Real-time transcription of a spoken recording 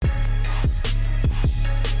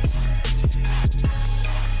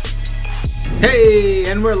Hey,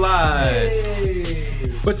 and we're live.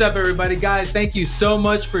 Hey. What's up, everybody? Guys, thank you so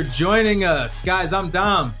much for joining us. Guys, I'm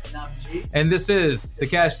Dom. And I'm G. And this is the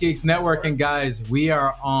Cash Geeks Network. And guys, we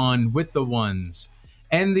are on with the ones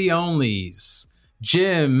and the onlys,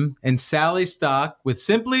 Jim and Sally Stock with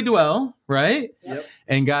Simply Dwell, right? Yep.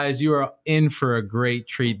 And guys, you are in for a great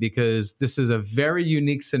treat because this is a very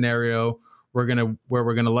unique scenario where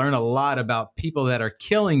we're gonna learn a lot about people that are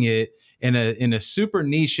killing it in a super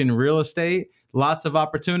niche in real estate. Lots of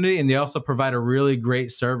opportunity, and they also provide a really great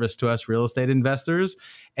service to us real estate investors.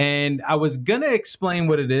 And I was gonna explain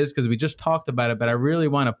what it is because we just talked about it, but I really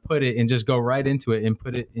want to put it and just go right into it and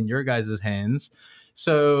put it in your guys' hands.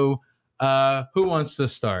 So, who wants to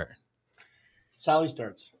start? Sally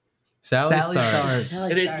starts. Sally Sally starts. starts.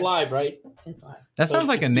 And it's live, right? It's live. That sounds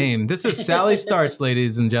like a name. This is Sally Starts,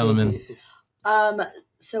 ladies and gentlemen.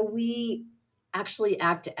 So we actually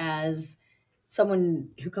act as someone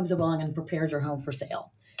who comes along and prepares your home for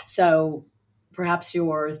sale. So perhaps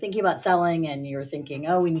you're thinking about selling and you're thinking,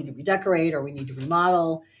 oh, we need to redecorate or we need to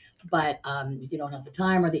remodel, but you don't have the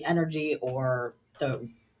time or the energy or the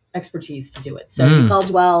expertise to do it. So you call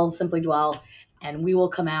Dwell, Simply Dwell, and we will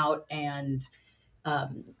come out and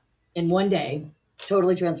in one day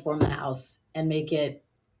totally transform the house and make it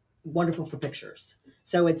wonderful for pictures.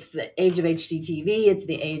 So it's the age of HGTV. It's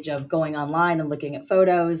the age of going online and looking at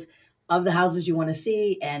photos of the houses you want to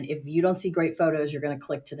see. And if you don't see great photos, you're going to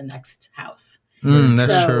click to the next house.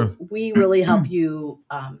 That's true. We really help you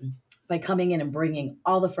by coming in and bringing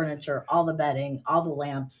all the furniture, all the bedding, all the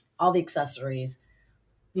lamps, all the accessories,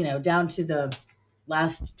 down to the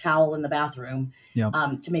last towel in the bathroom,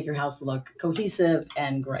 to make your house look cohesive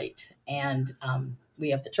and great. And we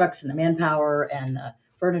have the trucks and the manpower and the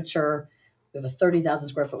furniture. We have a 30,000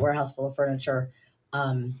 square foot warehouse full of furniture.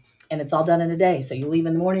 And it's all done in a day. So you leave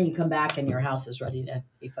in the morning, you come back, and your house is ready to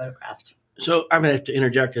be photographed. So I'm going to have to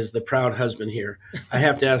interject as the proud husband here. I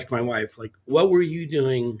have to ask my wife, what were you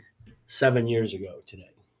doing 7 years ago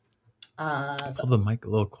today? Hold the mic a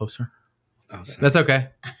little closer. Oh, sorry. That's okay.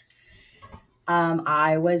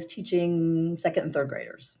 I was teaching second and third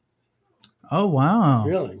graders Oh, wow.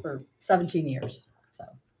 Really? for 17 years. So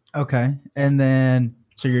Okay. And then,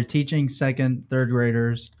 so you're teaching second, third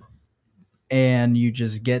graders, and you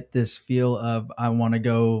just get this feel of, I want to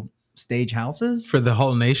go stage houses? For the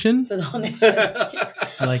whole nation? for the whole nation.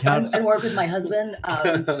 Like, how? and work with my husband.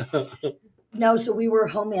 No, so we were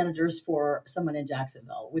home managers for someone in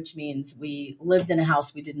Jacksonville, which means we lived in a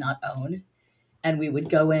house we did not own. And we would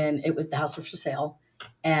go in, the house was for sale.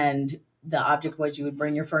 And the object was you would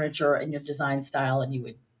bring your furniture and your design style and you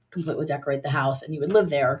would completely decorate the house and you would live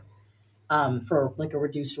there for like a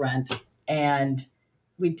reduced rent. And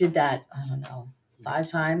we did that, I don't know, 5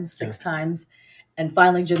 times, 6 times. And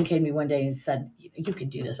finally, Jim came to me one day and said, you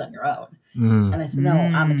could do this on your own. And I said, no,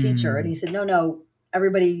 I'm a teacher. And he said, no,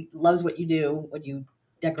 everybody loves what you do when you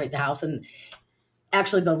decorate the house. And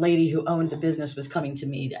actually, the lady who owned the business was coming to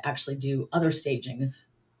me to actually do other stagings.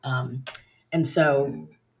 And so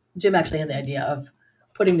Jim actually had the idea of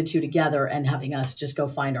putting the two together and having us just go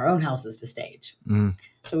find our own houses to stage.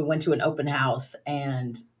 So we went to an open house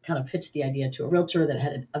and kind of pitched the idea to a realtor that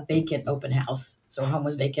had a vacant open house. So her home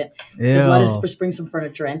was vacant. So let us bring some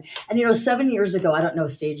furniture in. And, 7 years ago, I don't know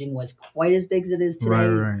if staging was quite as big as it is today.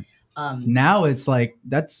 Right. Now it's like,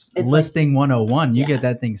 it's listing 101. You get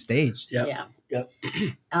that thing staged. Yep. Yeah. Yep.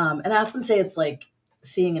 And I often say it's like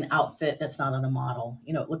seeing an outfit that's not on a model.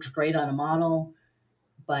 It looks great on a model,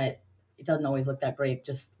 but it doesn't always look that great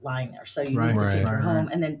just lying there. So you need to take your home.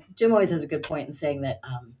 And then Jim always has a good point in saying that,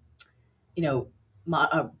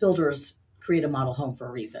 builders create a model home for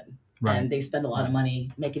a reason. Right. And they spend a lot of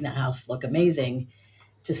money making that house look amazing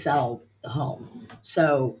to sell the home.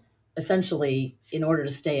 So essentially, in order to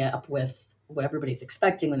stay up with what everybody's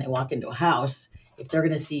expecting when they walk into a house, if they're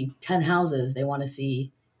going to see 10 houses, they're going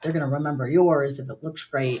to remember yours if it looks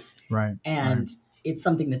great. Right. And it's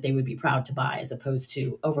something that they would be proud to buy as opposed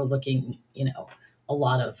to overlooking, a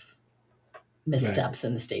lot of missteps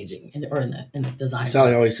in the staging or in the design.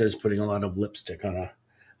 Sally always says putting a lot of lipstick on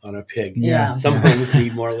a pig. Yeah. Some homes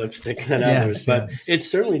need more lipstick than others, but yes. it's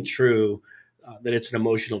certainly true that it's an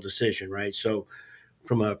emotional decision, right? So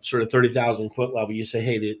from a sort of 30,000 foot level, you say,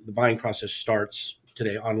 hey, the buying process starts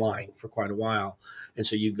today online for quite a while. And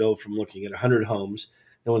so you go from looking at 100 homes.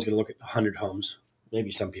 No one's going to look at 100 homes,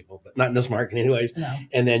 maybe some people, but not in this market anyways. No.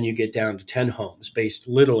 And then you get down to 10 homes based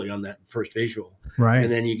literally on that first visual. Right. And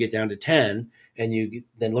then you get down to 10 and you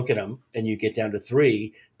then look at them and you get down to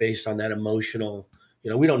 3 based on that emotional,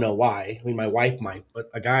 we don't know why. I mean, my wife might, but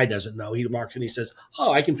a guy doesn't know. He walks in, he says,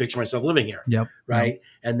 oh, I can picture myself living here. Yep. Right. Yep.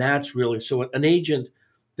 And that's really, so an agent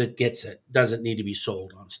that gets it doesn't need to be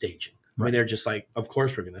sold on staging. I mean, Right. they're just like, of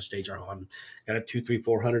course we're going to stage our home. Got a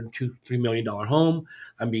 $2-3 million home.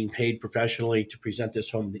 I'm being paid professionally to present this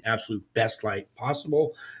home in the absolute best light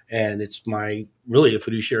possible, and it's my really a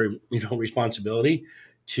fiduciary, responsibility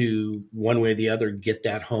to one way or the other get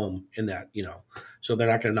that home in that, So they're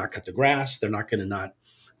not going to not cut the grass. They're not going to not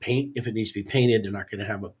paint if it needs to be painted. They're not going to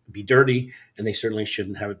have it be dirty, and they certainly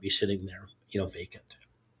shouldn't have it be sitting there, vacant.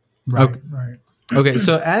 Right. Okay. Right. Okay,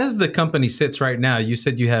 so as the company sits right now, you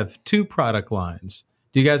said you have 2 product lines.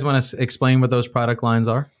 Do you guys want to explain what those product lines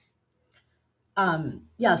are?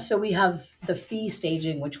 Yeah, so we have the fee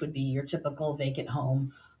staging, which would be your typical vacant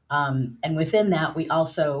home. And within that, we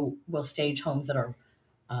also will stage homes that are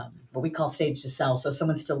what we call stage to sell. So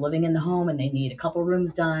someone's still living in the home and they need a couple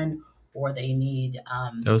rooms done, or they need,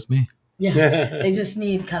 That was me. they just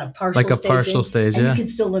need kind of partial Like a staging, partial stage, and yeah. you can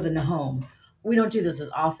still live in the home. We don't do those as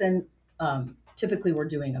often. Typically, we're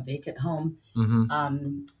doing a vacant home. Mm-hmm.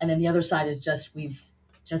 And then the other side is we've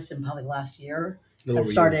just in probably last year Little have over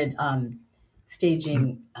a started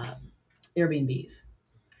staging Airbnbs.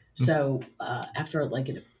 So after like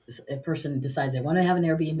a person decides they want to have an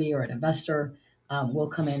Airbnb or an investor, we'll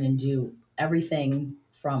come in and do everything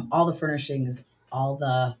from all the furnishings, all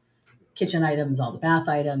the kitchen items, all the bath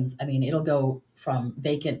items. I mean, it'll go from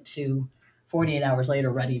vacant to 48 hours later,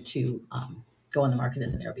 ready to go on the market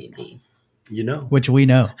as an Airbnb. Which we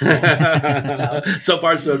know. So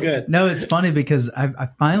far, so good. No, it's funny because I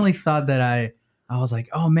finally thought that I was like,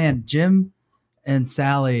 oh man, Jim and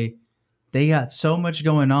Sally, they got so much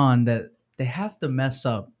going on that they have to mess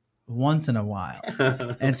up once in a while.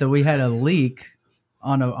 And so we had a leak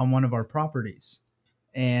on one of our properties,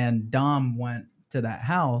 and Dom went to that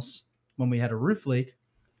house when we had a roof leak,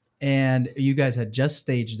 and you guys had just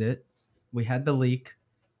staged it. We had the leak,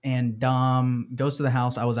 and Dom goes to the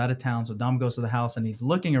house. I was out of town, so Dom goes to the house and he's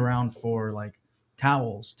looking around for like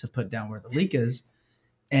towels to put down where the leak is,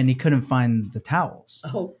 and he couldn't find the towels.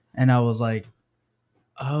 Oh, And I was like,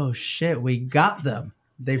 oh shit, we got them.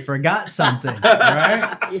 They forgot something,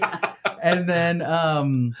 right? yeah. And then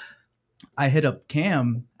I hit up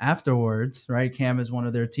Cam afterwards, right? Cam is one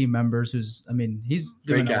of their team members he's doing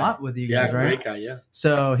Great guy. a lot with you Yeah, guys, right? great guy. Yeah.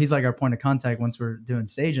 So he's like our point of contact once we're doing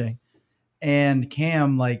staging. And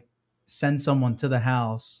Cam like sends someone to the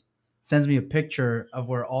house, sends me a picture of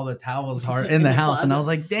where all the towels are in the house. And I was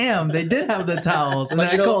like, damn, they did have the towels. And then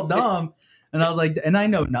I called Dom and I was like, and I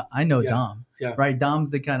know Yeah. Dom. Yeah. Right.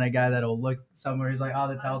 Dom's the kind of guy that'll look somewhere. He's like, oh,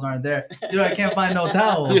 the towels aren't there. Dude, I can't find no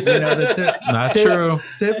towels. The Not true.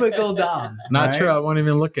 typical Dom. Not right? true. I won't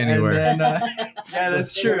even look anywhere. And then, yeah,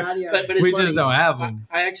 that's Get it true. out of your- But it's We funny. just don't have them.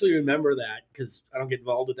 I actually remember that because I don't get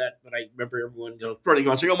involved with that, but I remember everyone, running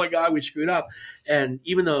on saying, "Oh my God, we screwed up." And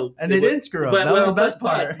even though And they didn't screw up. That was the best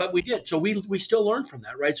part. but we did. So we still learned from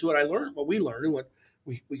that, right? So what we learned, and what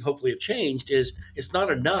we hopefully have changed is it's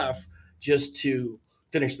not enough just to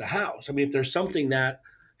finish the house. I mean, if there's something that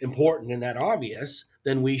important and that obvious,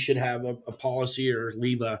 then we should have a policy or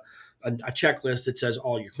leave a checklist that says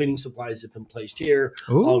all your cleaning supplies have been placed here.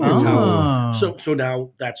 All your Oh. towels. So now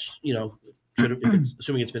that's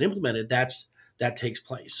assuming it's been implemented, that takes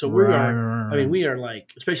place. So we are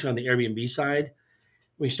like, especially on the Airbnb side,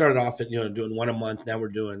 we started off at doing one a month. Now we're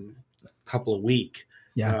doing a couple a week.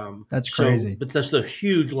 Yeah, that's crazy. But that's the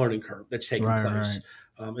huge learning curve that's taking Right, place. right.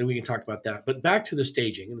 And we can talk about that. But back to the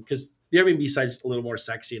staging, because the Airbnb side is a little more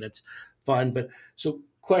sexy and it's fun. But so,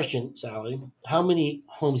 question, Sally, how many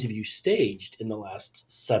homes have you staged in the last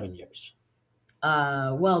 7 years?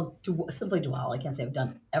 Well, Simply Dwell, I can't say I've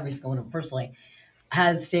done every single one of them personally,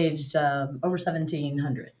 has staged over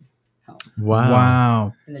 1,700 homes.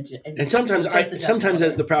 Wow. In the, in, And sometimes, just the sometimes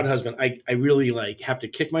as the Jacksonville proud husband, I really have to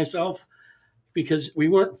kick myself because we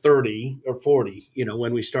weren't 30 or 40,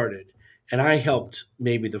 when we started. And I helped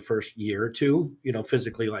maybe the first year or two,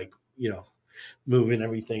 physically, moving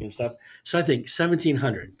everything and stuff. So I think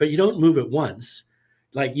 1,700, but you don't move it once.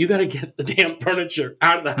 Like you got to get the damn furniture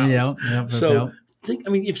out of the house. Yep. So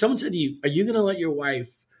if someone said to you, are you going to let your wife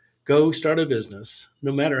go start a business,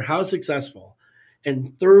 no matter how successful,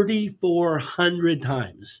 and 3,400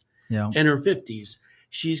 times in her 50s,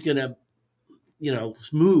 she's going to,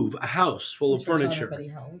 move a house full of furniture.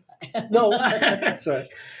 No, sorry.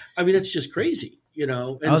 I mean, it's just crazy,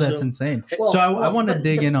 And that's insane. Well, So I want to but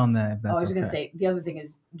dig in on that. If that's I was just okay. going to say, the other thing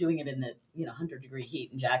is doing it in the 100-degree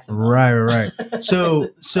heat in Jacksonville. Right. So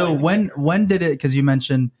So when did it? Because you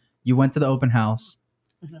mentioned you went to the open house,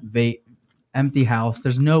 empty house.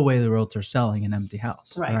 There's no way the realtor's selling an empty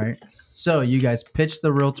house, Right. So you guys pitched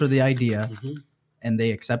the realtor the idea, Mhm. and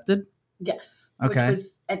they accepted. Yes. Okay.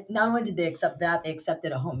 And not only did they accept that, they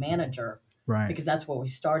accepted a home manager Right. because that's what we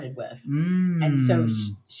started with. Mm. And so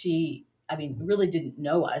she, I mean, really didn't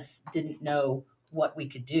know us, didn't know what we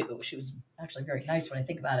could do. She was actually very nice when I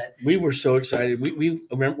think about it. We were so excited. We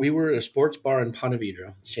remember we were at a sports bar in Ponte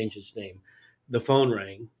Vedra, changed its name. The phone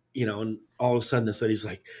rang, and all of a sudden this lady's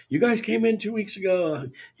like, "You guys came in 2 weeks ago,"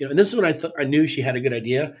 And this is when I knew she had a good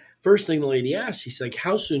idea. First thing the lady asked, she's like,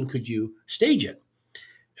 "How soon could you stage it?"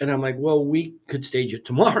 And I'm like, "Well, we could stage it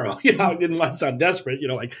tomorrow." I didn't want to sound desperate,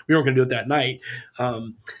 like we weren't going to do it that night.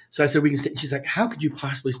 So I said, "We can." She's like, "How could you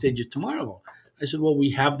possibly stage it tomorrow?" I said, "Well, we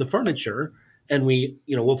have the furniture, and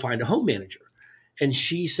we'll find a home manager." And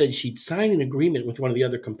she said she'd signed an agreement with one of the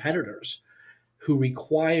other competitors who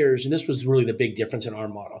requires, and this was really the big difference in our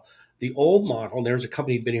model. The old model, and there's a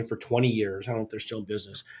company been here for 20 years. I don't know if they're still in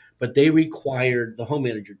business, but they required the home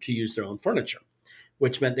manager to use their own furniture,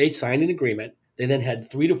 which meant they signed an agreement. They then had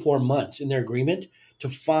 3 to 4 months in their agreement to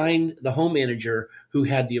find the home manager who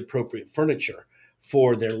had the appropriate furniture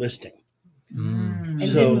for their listing. And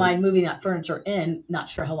So- didn't mind moving that furniture in, not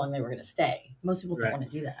sure how long they were going to stay. Most people don't Right.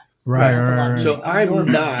 want to do that. Right. That's a lot. right. So Your I'm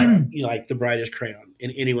furniture. not, like the brightest crayon in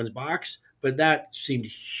anyone's box, but that seemed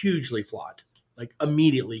hugely flawed, like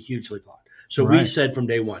immediately hugely flawed. So we Right. said from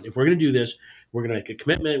day one, if we're going to do this, we're going to make a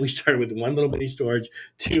commitment. We started with one little bitty storage,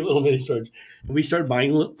 2 little bitty storage, and we started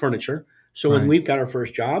buying furniture. So when Right. we got our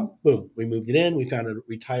first job, boom, we moved it in. We found a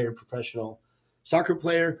retired professional soccer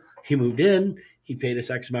player. He moved in. He paid us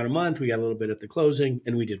X amount a month. We got a little bit at the closing,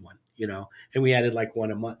 and we did one, and we added like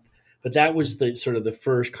one a month. But that was the sort of the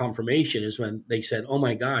first confirmation is when they said, "Oh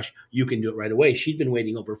my gosh, you can do it right away." She'd been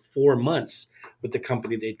waiting over 4 months with the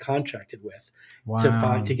company they'd contracted with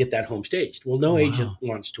Wow. to get that home staged. Well, no Wow. agent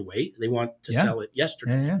wants to wait. They want to Yeah. sell it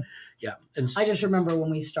yesterday. Yeah. Yeah. And I just remember when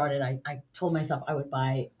we started, I told myself I would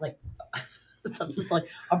buy like it's like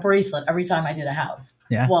a bracelet every time I did a house.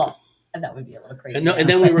 Yeah. Well, and that would be a little crazy. and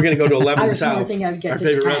then we were going to go to I 11 was remember South. thinking I would get our to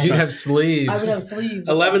favorite 10. restaurant. You'd have sleeves. I would have sleeves.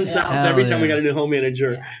 11 Yeah. South. Hell Every time we yeah. got a new home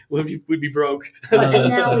manager, Yeah. we'd be broke. Oh, And that's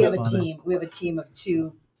now so we have a funny. team. We have a team of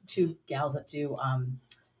two gals that do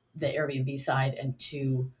the Airbnb side and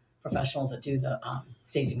 2 professionals that do the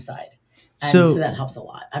staging side. And So- so that helps a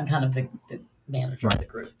lot. I'm kind of the manager of the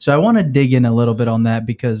group. So I want to dig in a little bit on that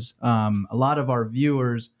because a lot of our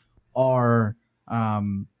viewers are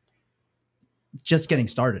just getting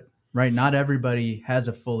started, right? Not everybody has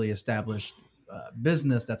a fully established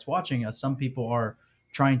business that's watching us. Some people are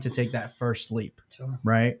trying to take that first leap, Sure.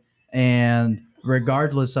 right? And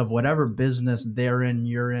regardless of whatever business they're in,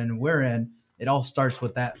 you're in, we're in, it all starts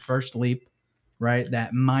with that first leap, right?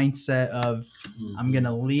 That mindset of I'm going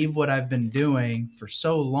to leave what I've been doing for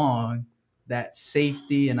so long, that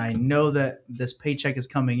safety, and I know that this paycheck is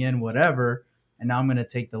coming in, whatever, and now I'm going to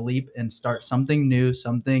take the leap and start something new,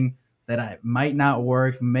 something that I might not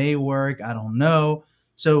work, may work, I don't know.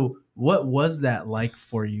 So what was that like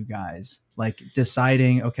for you guys? Like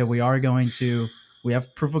deciding, okay, we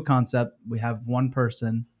have proof of concept, we have one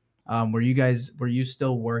person. Were you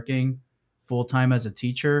still working full-time as a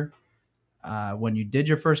teacher when you did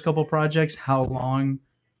your first couple projects? How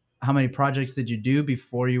many projects did you do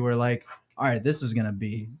before you were like, all right, this is going to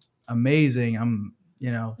be amazing. I'm,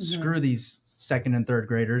 screw these 2nd and 3rd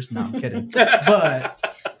graders. No, I'm kidding. But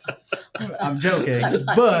I'm joking. I'm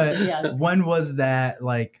not But teaching, yeah. when was that,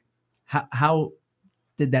 like, how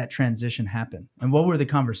did that transition happen? And what were the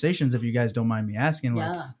conversations, if you guys don't mind me asking, like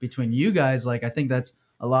Yeah. between you guys? Like, I think that's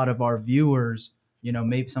a lot of our viewers,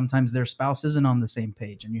 maybe sometimes their spouse isn't on the same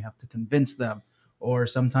page and you have to convince them, or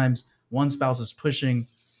sometimes one spouse is pushing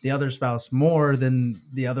the other spouse more than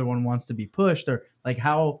the other one wants to be pushed, or like,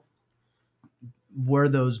 how were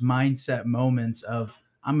those mindset moments of,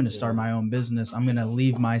 I'm going to start my own business, I'm going to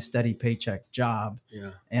leave my steady paycheck job,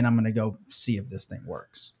 Yeah. and I'm going to go see if this thing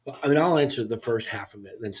works? Well, I mean, I'll answer the first half of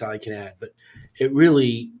it, and then Sally can add. But it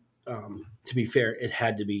really, to be fair, it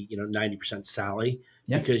had to be 90% Sally,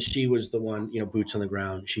 Yeah. because she was the one, boots on the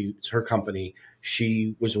ground. It's her company.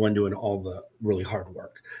 She was the one doing all the really hard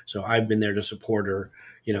work. So I've been there to support her,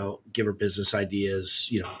 give her business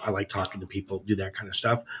ideas. I like talking to people, do that kind of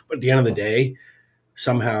stuff. But at the end of the day,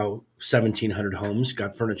 somehow 1,700 homes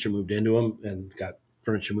got furniture moved into them and got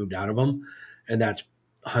furniture moved out of them, and that's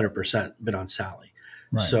 100% been on Sally.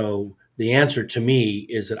 Right. So the answer to me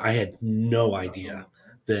is that I had no idea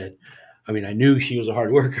that. I mean, I knew she was a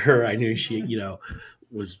hard worker. I knew she,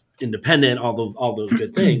 was independent, all those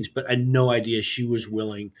good things, but I had no idea she was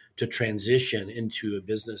willing to transition into a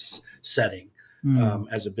business setting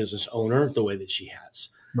as a business owner the way that she has,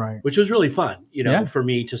 Right. which was really fun, Yeah. for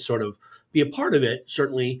me to sort of be a part of it,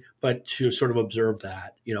 certainly, but to sort of observe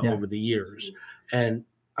that, Yeah. over the years. And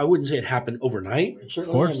I wouldn't say it happened overnight.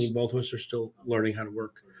 Certainly. course. I mean, both of us are still learning how to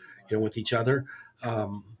work, with each other.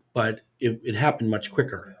 But it happened much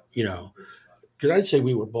quicker, because I'd say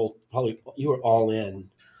we were both you were all in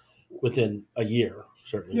within a year,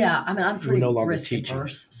 certainly. Yeah, I mean, I'm You were pretty no longer risk teaching.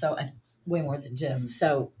 averse, so way more than Jim.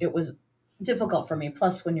 So it was difficult for me.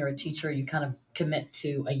 Plus, when you're a teacher, you kind of commit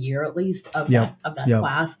to a year at least of Yep, that yep.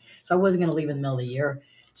 class. So I wasn't going to leave in the middle of the year.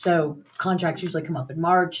 So contracts usually come up in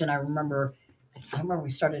March, and I remember we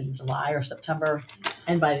started in July or September,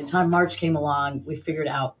 and by the time March came along, we figured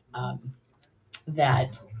out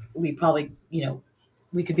that we probably,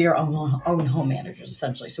 we could be our own home managers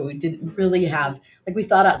essentially. So we didn't really have, we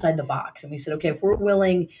thought outside the box, and we said, okay, if we're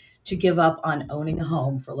willing to give up on owning a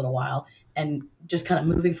home for a little while and just kind of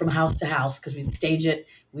moving from house to house, because we'd stage it,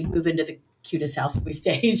 we'd move into the cutest house we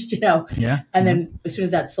staged, Yeah. and then as soon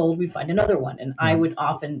as that's sold, we'd find another one. And I would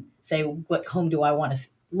often say, what home do I want to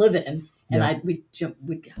live in? And we'd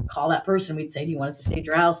call that person. We'd say, do you want us to stage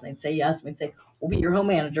your house? And they'd say yes. And we'd say, we'll be your home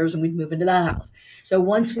managers, and we'd move into that house. So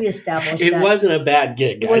once we established it wasn't a bad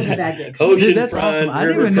gig, guys. It wasn't a bad gig. Dude, that's Oceanfront, awesome. I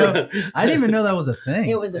didn't riverfront. even know that was a thing.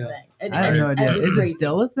 It was a Yeah. thing. And, I had no and idea. was Is it crazy.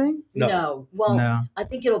 still a thing? No. Well, No. I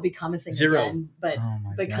think it'll become a thing Zero. again, but Oh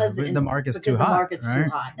my because God. the, the market's because too the hot. market's right? too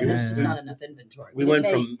hot, and there's just Yeah. not enough inventory. We It went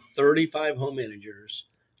may- from 35 home managers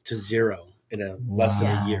to 0 in a less than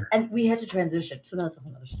Yeah. a year. and we had to transition, so that's a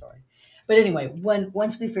whole other story. But anyway,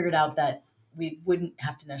 once we figured out that we wouldn't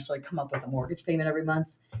have to necessarily come up with a mortgage payment every month,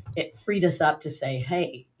 it freed us up to say,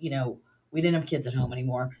 hey, we didn't have kids at home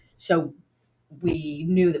anymore, so we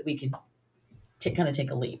knew that we could kind of take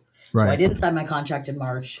a leap. So I Right. didn't sign my contract in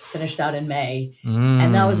March, finished out in May,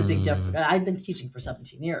 and that was a big difference. I've been teaching for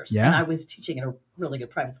 17 years, Yeah. and I was teaching at a really good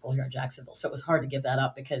private school here in Jacksonville, so it was hard to give that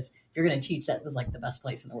up, because if you're going to teach, that was like the best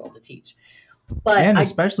place in the world to teach. But And I,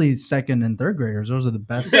 especially second and third graders. Those are the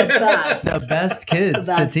best. the best, the best kids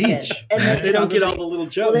the best to teach. kids. And They don't get all probably- the little Well,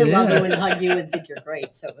 jokes. they love Yeah. you and hug you and think you're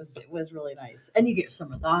great. So it was really nice. And you get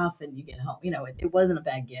summers off, and you get home. It wasn't a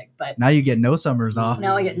bad gig, but Now you get no summers off.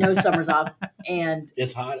 now I get no summers off, and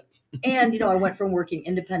It's hot. I went from working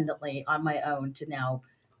independently on my own to now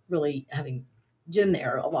really having Jim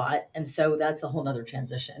there a lot. And so that's a whole nother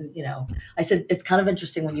transition. I said, it's kind of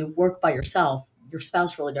interesting when you work by yourself, your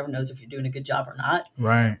spouse really never knows if you're doing a good job or not.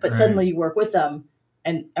 Right. But right. suddenly you work with them,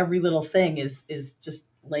 and every little thing is just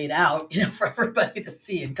laid out, for everybody to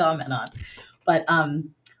see and comment on. But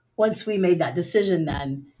once we made that decision,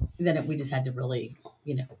 then we just had to really,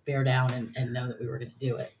 bear down and know that we were going to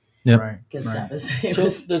do it, Yep. Right. because right. that was,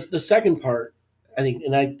 So the second part, I think,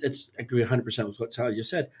 and I agree 100% with what Sally just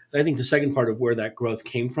said. I think the second part of where that growth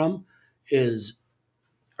came from is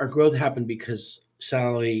our growth happened because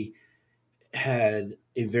Sally had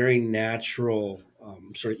a very natural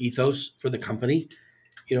sort of ethos for the company.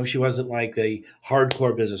 She wasn't like a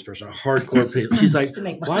hardcore business person, a hardcore person. She's like, just to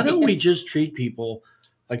make why money. don't we just treat people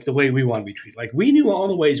like the way we want to be treated? Like, we knew all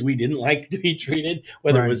the ways we didn't like to be treated,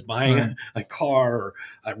 whether it Right, was buying right. a car or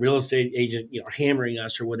a real estate agent, hammering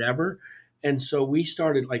us or whatever. And so we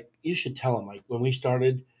started, like, you should tell them, like, when we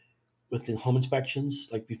started with the home inspections,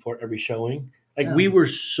 like before every showing, like Oh. we were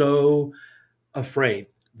so afraid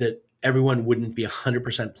that everyone wouldn't be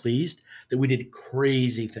 100% pleased that we did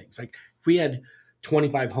crazy things. Like, if we had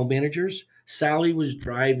 25 home managers, Sally was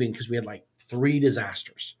driving, because we had like 3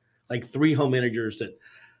 disasters, like 3 home managers that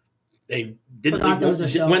they didn't Forgot there was a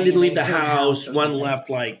showing one didn't and leave they the cleared the house, house or one something. left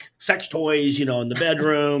like sex toys, in the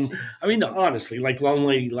bedroom. I mean, honestly, like one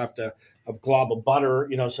lady left a glob of butter,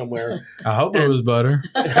 somewhere I hope it was butter.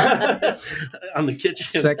 on the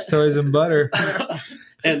kitchen. Sex toys and butter.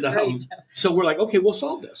 And Great. so we're like, okay, we'll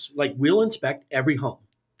solve this. Like, we'll inspect every home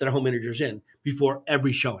that a home manager's in before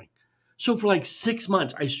every showing. So for like 6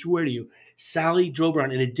 months, I swear to you, Sally drove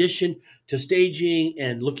around, in addition to staging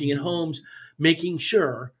and looking at homes, making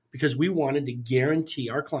sure, because we wanted to guarantee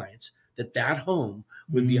our clients that home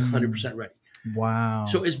would be 100% ready. Wow.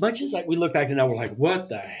 So as much as like we look back and now we're like, what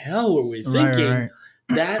the hell were we Right, thinking? right.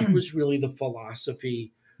 That was really the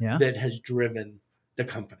philosophy Yeah. that has driven the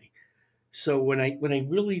company. So when I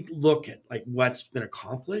really look at like what's been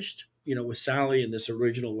accomplished, with Sally and this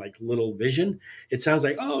original like little vision, it sounds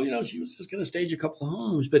like, she was just going to stage a couple of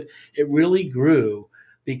homes, but it really grew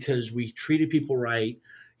because we treated people right.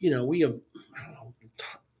 We have, I don't know,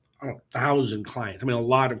 1,000 clients. I mean, a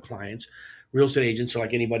lot of clients. Real estate agents are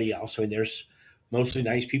like anybody else. I mean, there's mostly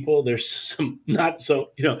nice people. There's some not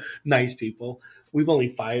so, nice people. We've only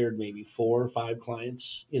fired maybe 4 or 5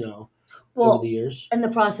 clients, over Well, the years. and the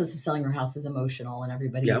process of selling your house is emotional, and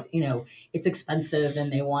everybody's, Yep. It's expensive,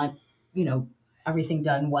 and they want, everything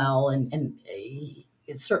done well. And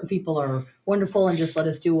certain people are wonderful and just let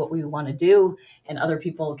us do what we want to do. And other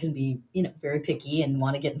people can be, very picky and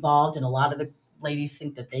want to get involved. And a lot of the ladies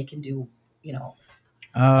think that they can do,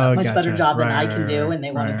 Oh, a much better gotcha. job than Right, I can right, do, right, and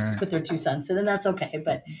they want right, to right. put their 2 cents in, and that's okay.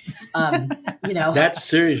 But, That's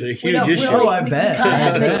seriously a we huge don't issue. Oh, I we bet. kind of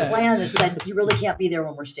had to make I a plan that said you really can't be there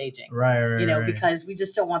when we're staging. Right, right, right. Because we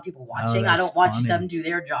just don't want people watching. I that's don't watch funny. them do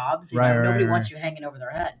their jobs. Right, right, Nobody right. wants you hanging over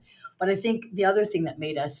their head. But I think the other thing that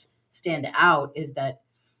made us stand out is that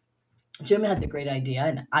Jim had the great idea,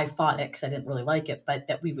 and I fought it because I didn't really like it, but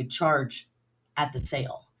that we would charge at the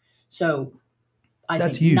sale. So I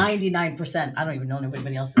That's think huge. 99%, I don't even know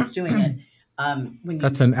anybody else that's doing it. When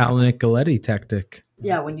That's you, an Alan Nicoletti tactic.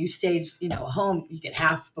 yeah, when you stage, a home, you get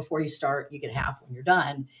half before you start, you get half when you're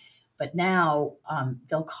done. But now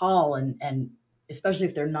they'll call and especially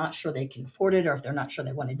if they're not sure they can afford it or if they're not sure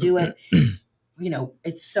they want to do it,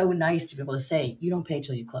 it's so nice to be able to say, you don't pay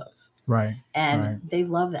till you close. Right. And Right. they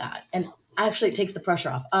love that. And actually it takes the pressure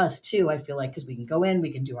off us too. I feel like, because we can go in,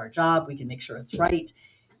 we can do our job, we can make sure it's right.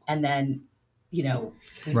 And then, we Right.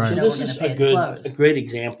 just So know this we're is going to a pay at the close. great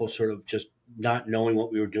example, sort of just not knowing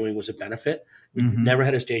what we were doing was a benefit. We Mhm. never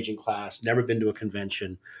had a staging class, never been to a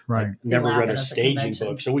convention, Right. like, never laugh read at a us at staging conventions.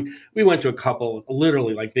 book. So we went to a couple,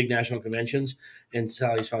 literally like big national conventions, and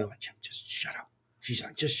Sally's finally like, Jim, just shut up. She's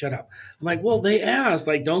like, just shut up. I'm like, well, they asked,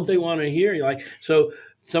 like, don't they want to hear you? Like, so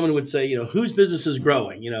someone would say, whose business is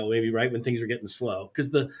growing, maybe right when things are getting slow.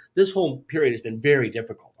 Because this whole period has been very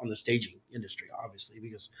difficult on the staging industry, obviously,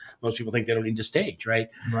 because most people think they don't need to stage, right?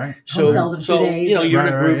 Right. Home sells in 2 days. you're in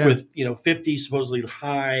Right, a right, group yeah. with 50 supposedly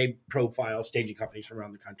high profile staging companies from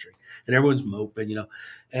around the country, and everyone's moping,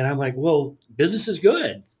 and I'm like, well, business is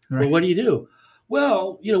good. Right. Well, what do you do?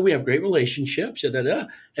 Well, we have great relationships,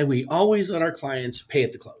 and we always let our clients pay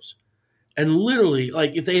at the close. And literally,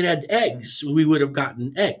 like, if they had eggs, we would have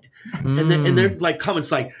gotten egged. And they're like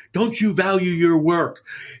comments like, "Don't you value your work?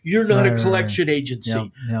 You're not Right, a right, collection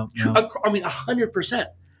agency." Yep. 100%.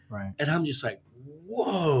 Right. And I'm just like,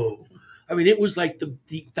 whoa. I mean, it was like the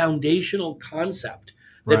foundational concept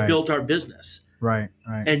that Right. built our business. Right.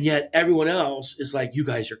 Right. And yet everyone else is like, you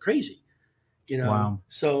guys are crazy. Wow.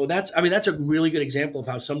 So that's a really good example of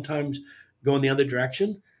how sometimes going the other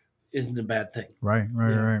direction isn't a bad thing. Right.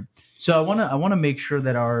 Yeah. Right. So I want to make sure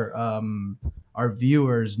that our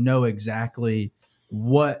viewers know exactly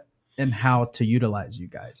what and how to utilize you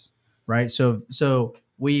guys. Right. So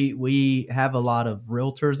we have a lot of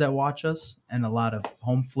realtors that watch us and a lot of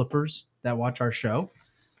home flippers that watch our show.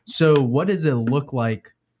 So what does it look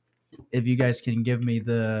like if you guys can give me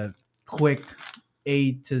the quick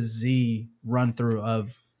A to Z run through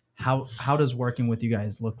of how does working with you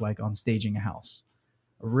guys look like on staging a house?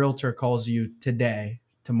 A realtor calls you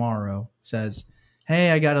tomorrow, says,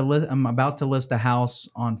 "Hey, I'm about to list a house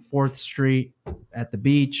on 4th Street at the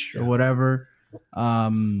beach or whatever.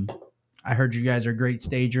 I heard you guys are great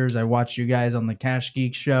stagers. I watched you guys on the Cash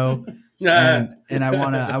Geek show, and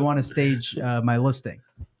I want to stage my listing."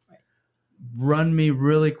 Run me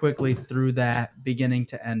really quickly through that beginning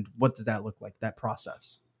to end. What does that look like? That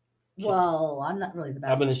process? Well, I'm not really the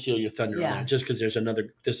best. I'm going to steal your thunder on Yeah. that, just because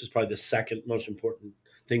this is probably the second most important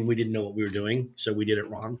thing. We didn't know what we were doing, so we did it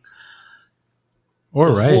wrong. All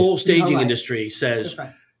The right. whole staging Right. industry says,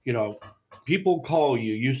 Different. people call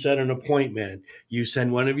you, you set an appointment, you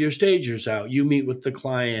send one of your stagers out, you meet with the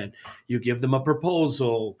client, you give them a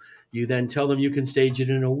proposal, you then tell them you can stage it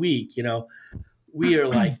in a week. We are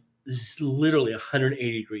like, this is literally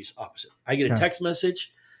 180 degrees opposite. I get a Okay. text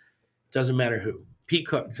message, doesn't matter who. Pete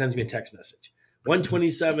Cook sends me a text message.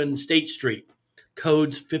 127 State Street,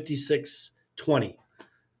 codes 5620,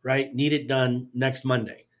 right? Need it done next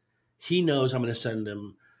Monday. He knows I'm going to send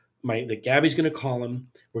him that Gabby's going to call him.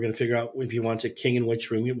 We're going to figure out if he wants a king in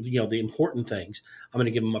which room, the important things. I'm going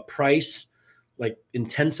to give him a price like in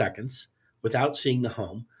 10 seconds without seeing the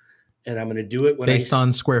home. And I'm going to do it Based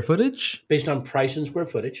on square footage? based on price and square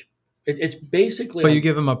footage. It's basically But you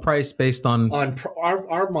give them a price based on.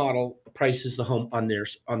 our model prices the home on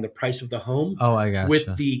the price of the home, Oh, I gotcha.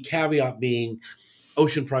 with the caveat being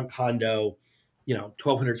oceanfront condo,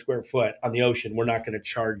 1,200 square foot on the ocean. We're not going to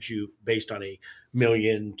charge you based on a $1.2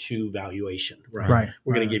 million valuation, right? Right.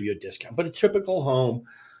 We're going right. to give you a discount. But a typical home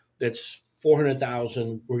that's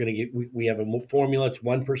 400,000, we're going to get. We have a formula. It's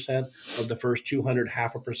 1% of the first 200,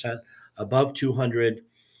 0.5%. Above 200.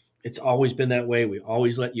 It's always been that way. We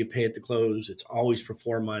always let you pay at the close. It's always for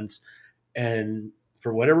 4 months. And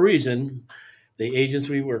for whatever reason, the agents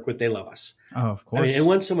we work with, they love us. Oh, of course. I mean, and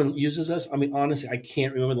once someone uses us, honestly, I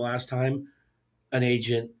can't remember the last time an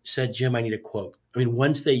agent said, "Jim, I need a quote." I mean,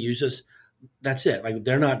 once they use us, that's it. Like,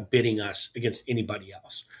 they're not bidding us against anybody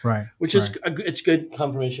else, right. which right. is it's good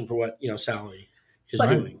confirmation for what Sally is But-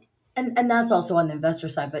 doing. And that's also on the investor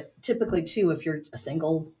side, but typically too, if you're a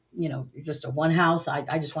single you're just a one house.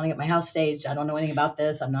 I just want to get my house staged. I don't know anything about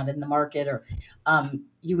this. I'm not in the market. Or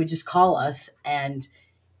you would just call us and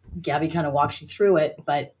Gabby kind of walks you through it.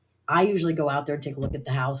 But I usually go out there and take a look at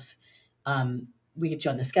the house. We get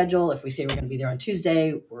you on the schedule. If we say we're going to be there on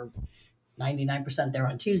Tuesday, we're 99% there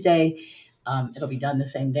on Tuesday. It'll be done the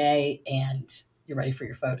same day and you're ready for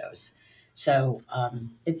your photos. So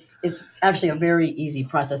it's actually a very easy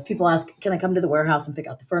process. People ask, can I come to the warehouse and pick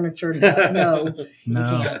out the furniture? No, you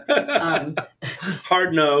can't.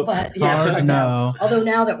 Hard no. But Hard no. Although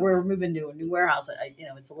now that we're moving to a new warehouse,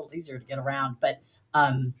 it's a little easier to get around. But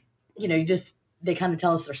they kind of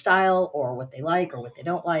tell us their style or what they like or what they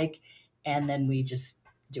don't like, and then we just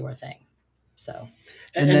do our thing. So,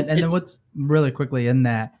 and then what's really quickly in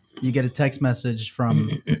that, you get a text message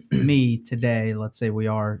from me today. Let's say we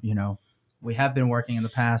have been working in the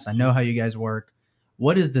past. I know how you guys work.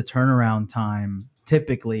 What is the turnaround time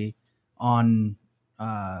typically on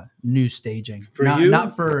new staging?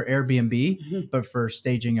 Not for Airbnb, but for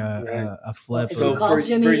staging a flip. So for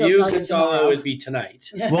you, Gonzalo, it would be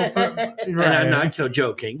tonight. Well, and I'm not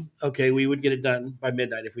joking. Okay, we would get it done by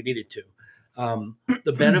midnight if we needed to.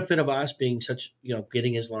 The benefit of us being such,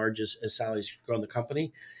 getting as large as Sally's grown the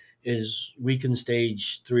company is we can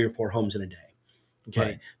stage 3 or 4 homes in a day. Okay.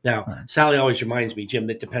 Right. Now, Sally always reminds me, Jim,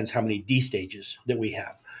 that depends how many D stages that we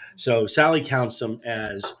have. So Sally counts them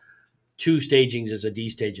as 2 stagings as a D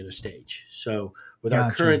stage and a stage. So with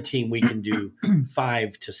our current team, we can do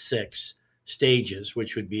 5 to 6 stages,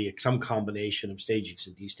 which would be some combination of stagings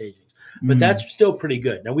and D stagings. But that's still pretty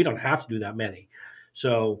good. Now, we don't have to do that many.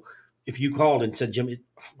 So if you called and said, Jim,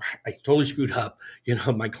 I totally screwed up.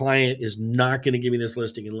 My client is not going to give me this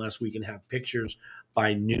listing unless we can have pictures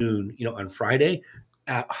by noon, on Friday.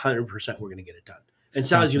 At 100%, we're going to get it done. And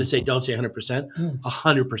Sally's going to say, don't say 100%,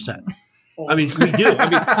 100%. I mean, we do.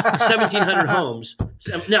 1,700 homes.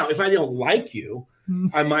 Now, if I don't like you,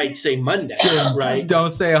 I might say Monday, right? Don't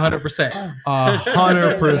say 100%.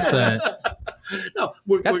 100%. No,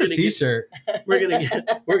 that's a T-shirt. We're gonna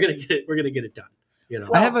get it done.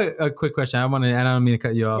 I have a quick question. I don't mean to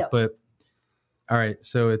cut you off, but all right.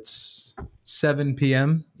 So it's 7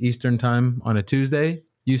 p.m. Eastern time on a Tuesday.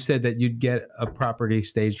 You said that you'd get a property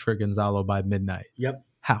staged for Gonzalo by midnight. Yep.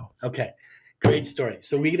 How? Okay. Great story.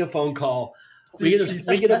 So we get a phone call. We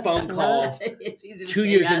get a phone call 2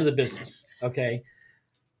 years into the business. Okay.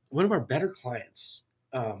 One of our better clients,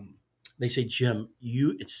 they say, Jim,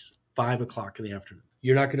 it's 5 o'clock in the afternoon.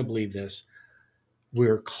 You're not going to believe this.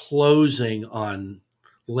 We're closing on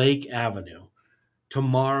Lake Avenue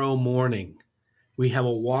tomorrow morning. We have a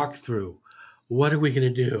walkthrough. What are we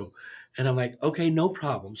going to do? And I'm like, okay, no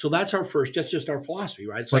problem. So that's just our philosophy,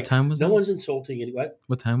 right? It's what time was it? No one's insulting anyone.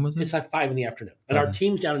 What time was it? It's like 5 in the afternoon. And our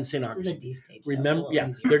team's down in St. Augustine. This is a D stage. Remember,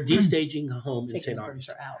 they're D-staging home in St.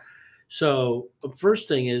 Augustine. So the first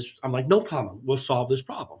thing is, I'm like, no problem. We'll solve this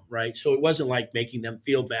problem, right? So it wasn't like making them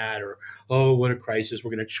feel bad or, oh, what a crisis.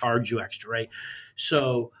 We're going to charge you extra, right?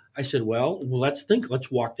 So I said, well, let's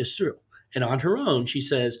walk this through. And on her own, she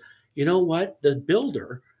says, you know what? The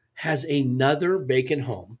builder has another vacant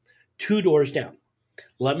home 2 doors down.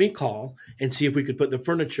 Let me call and see if we could put the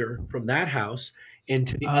furniture from that house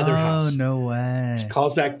into the other house. Oh, no way. She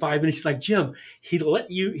calls back 5 minutes. She's like, Jim, he'll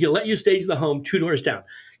let you stage the home 2 doors down.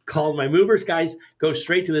 Call my movers guys, go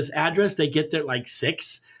straight to this address. They get there like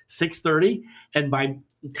 6:30, and by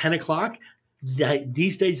 10 o'clock,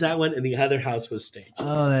 D-stage that one, and the other house was staged.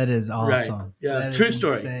 Oh, that is awesome. Right. Yeah, that true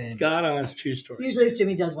story. God honest, true story. Usually if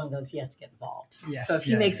Jimmy does one of those, he has to get involved. Yeah. So if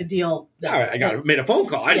he makes a deal. All right, made a phone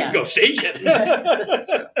call. I didn't go stage it.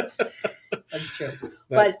 That's true.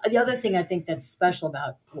 But the other thing I think that's special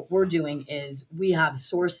about what we're doing is we have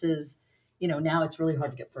sources. Now it's really hard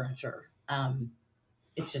to get furniture.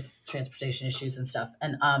 It's just transportation issues and stuff.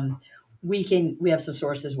 And we have some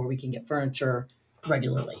sources where we can get furniture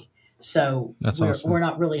regularly. So we're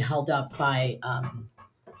not really held up by,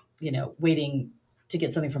 waiting to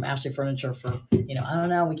get something from Ashley Furniture for, I don't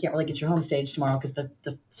know, we can't really get your home stage tomorrow because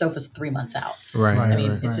the sofa's 3 months out. Right. I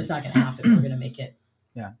mean, it's just not going to happen. We're going to make it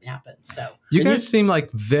happen. So you guys seem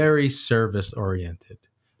like very service oriented.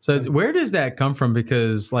 So where does that come from?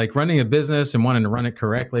 Because like running a business and wanting to run it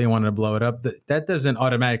correctly and wanting to blow it up, that doesn't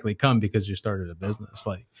automatically come because you started a business.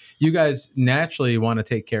 Like you guys naturally want to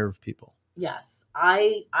take care of people. Yes.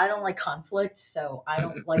 I don't like conflict. So I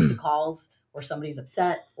don't like the calls where somebody's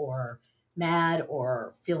upset or mad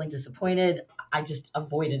or feeling disappointed. I just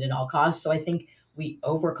avoid it at all costs. So I think we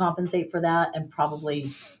overcompensate for that and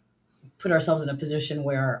probably put ourselves in a position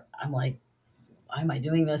where I'm like, why am I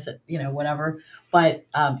doing this? Whatever. But,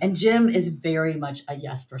 and Jim is very much a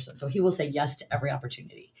yes person. So he will say yes to every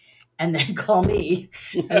opportunity. and then call me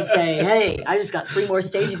and say, "Hey, I just got 3 more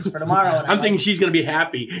stagings for tomorrow." And I'm thinking like, she's going to be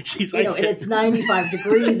happy. She's like, and it's 95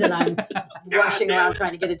 degrees, and I'm rushing around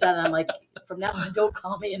trying to get it done. And I'm like, from now on, don't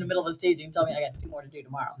call me in the middle of a staging and tell me I got 2 more to do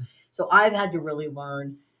tomorrow. So I've had to really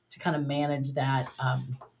learn to kind of manage that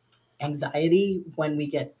anxiety when we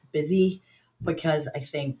get busy, because I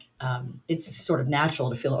think it's sort of natural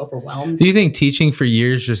to feel overwhelmed. Do you think teaching for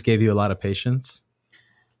years just gave you a lot of patience?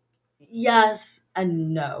 Yes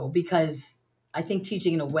and no, because I think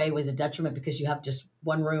teaching in a way was a detriment, because you have just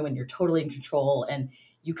one room and you're totally in control, and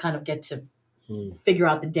you kind of get to figure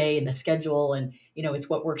out the day and the schedule, and it's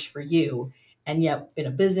what works for you. And yet in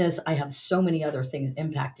a business, I have so many other things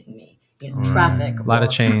impacting me, traffic, a lot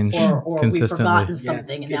of change, or we've consistently. forgotten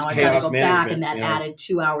something, and it's now I got to go back, management, and that added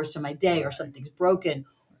 2 hours to my day, or something's broken,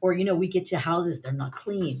 or we get to houses, they're not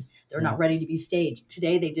clean, they're not ready to be staged.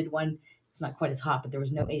 Today they did one. It's not quite as hot, but there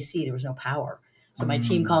was no AC, there was no power. So my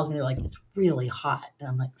team calls me, they're like, "It's really hot," and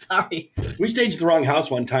I'm like, "Sorry." We staged the wrong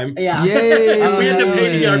house one time. Yeah. Yay! We had to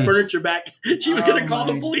pay to get our furniture back. She was going to call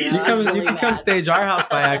my the police. You, God. you can come stage our house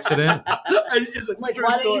by accident. It's a I'm like, true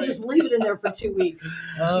 "Why don't story. you just leave it in there for 2 weeks?"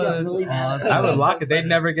 She got that's really mad at awesome. I would us. lock it. They'd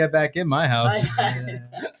never get back in my house.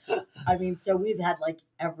 I mean, so we've had like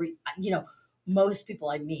most people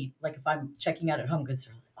I meet, like if I'm checking out at home, because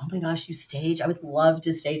they're like, "Oh my gosh, you stage? I would love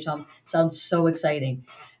to stage homes. Sounds so exciting."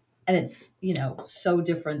 And it's, so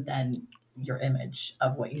different than your image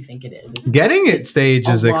of what you think it is. It's, Getting it staged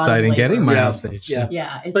a is lot of exciting. labor. Getting my Yeah. house staged. Yeah.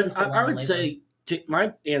 yeah, it's But just a lot I of would labor. say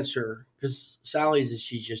my answer, because Sally's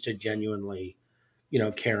she's just a genuinely,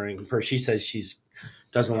 caring person. She says she's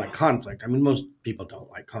doesn't like conflict. I mean, most people don't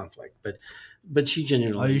like conflict, but she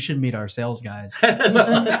genuinely. Oh, you should meet our sales guys.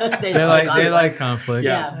 They like conflict.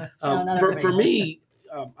 Yeah. No, not for everybody me,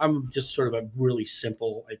 I'm just sort of a really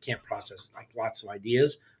simple. I can't process like lots of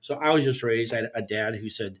ideas. So I was just raised. I had a dad who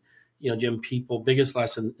said, Jim, biggest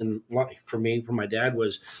lesson in life for me, from my dad,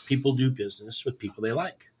 was people do business with people they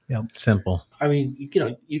like. Simple. I mean,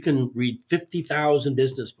 you can read 50,000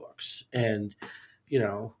 business books, and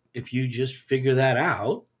if you just figure that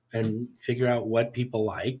out and figure out what people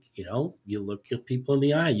like, you look at people in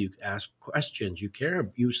the eye, you ask questions,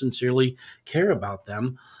 you sincerely care about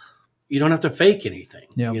them. You don't have to fake anything,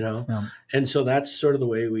 And so that's sort of the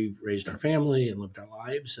way we've raised our family and lived our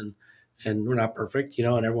lives. And we're not perfect,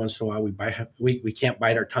 and every once in a while we can't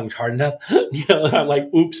bite our tongues hard enough. I'm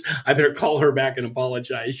like, oops, I better call her back and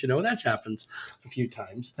apologize. That happens a few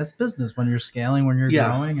times. That's business. When you're scaling, when you're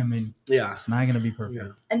growing, I mean, it's not going to be perfect.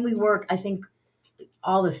 Yeah. And we work, I think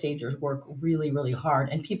all the stagers work really, really hard,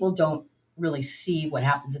 and people don't really see what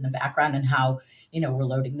happens in the background, and how, we're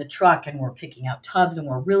loading the truck, and we're picking out tubs, and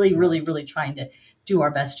we're really, really, really trying to do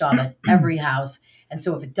our best job at every house. And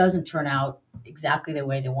so if it doesn't turn out exactly the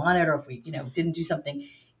way they want it, or if we, didn't do something,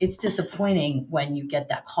 it's disappointing when you get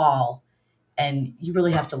that call, and you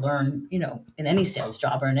really have to learn, in any sales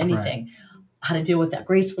job or in anything, how to deal with that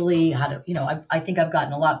gracefully, how to, I think I've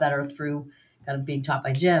gotten a lot better through kind of being taught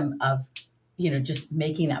by Jim of, just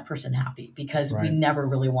making that person happy, because we never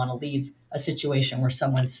really want to leave a situation where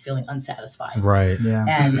someone's feeling unsatisfied. Right. Yeah.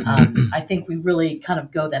 And I think we really kind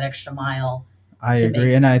of go that extra mile. I to agree.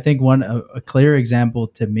 make- And I think a clear example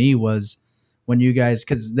to me was when you guys,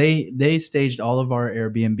 because they staged all of our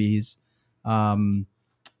Airbnbs,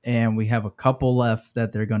 and we have a couple left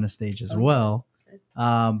that they're going to stage as Okay. well.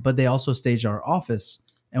 But they also staged our office.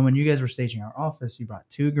 And when you guys were staging our office, you brought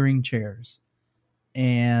 2 green chairs,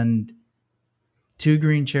 and 2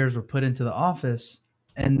 green chairs were put into the office.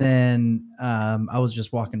 And then I was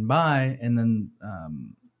just walking by, and then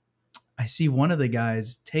I see one of the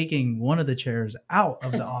guys taking one of the chairs out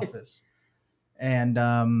of the office. And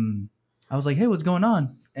I was like, "Hey, what's going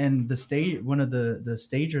on?" And one of the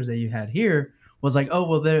stagers that you had here was like, "Oh,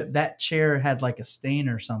 well, that chair had like a stain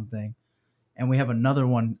or something, and we have another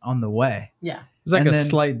one on the way." Yeah. It's like And a then-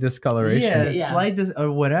 slight discoloration. Yeah, Yeah. slight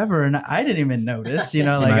or whatever, and I didn't even notice. Like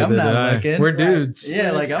Neither I'm did not I. looking. We're Right. dudes. Yeah,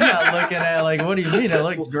 like I'm not looking at like, what do you mean? It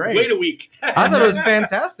looks great. Wait a week. I thought it was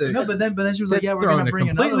fantastic. No, but then she was They're like, "Yeah, we're throwing gonna a bring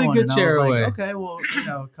another completely one." good And I chair was like, away. "Okay, well,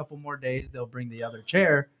 a couple more days they'll bring the other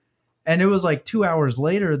chair." And it was like 2 hours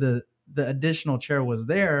later, the additional chair was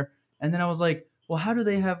there, and then I was like, "Well, how do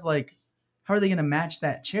they have like, how are they gonna match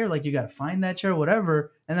that chair? Like, you got to find that chair,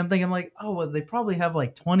 whatever." And I'm thinking like, "Oh, well, they probably have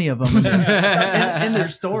like 20 of them in their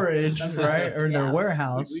storage, right, or in their Yeah.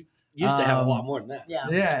 warehouse." We used to have a lot more than that. Yeah.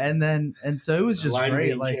 Yeah, and so it was just Line great.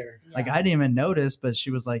 green Like, chair. Yeah. like I didn't even notice, but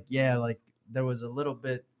she was like, "Yeah, like there was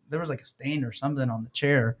like a stain or something on the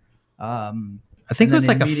chair." I think And it was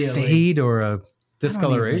then like a immediately- fade or a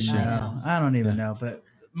discoloration. I don't even know. But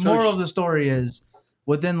So moral of the story is,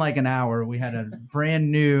 within like an hour, we had a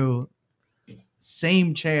brand new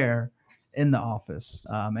same chair in the office.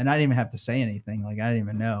 And I didn't even have to say anything. Like I didn't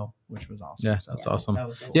even know, which was awesome. Yeah, So that's awesome. that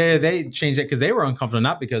was cool. Yeah, they changed it because they were uncomfortable,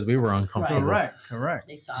 not because we were uncomfortable. Correct.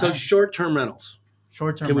 They saw So it. short-term rentals.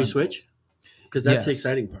 Short-term Can we rentals. switch? Because that's the Yes.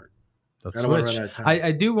 exciting part. Let's I don't want to switch. run out of time.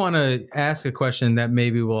 I do want to ask a question that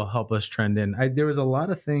maybe will help us trend in. There was a lot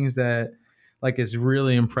of things that like is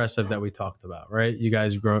really impressive that we talked about, right? You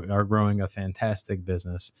guys are growing a fantastic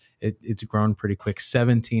business. It's grown pretty quick,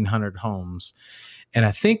 1,700 homes. And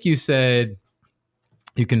I think you said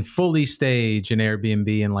you can fully stage an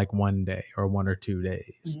Airbnb in like 1 day or 1 or 2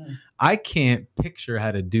 days. Mhm. I can't picture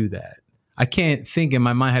how to do that. I can't think in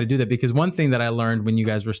my mind how to do that because one thing that I learned when you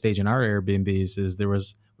guys were staging our Airbnbs is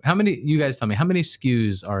you guys tell me, how many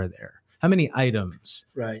SKUs are there? How many items?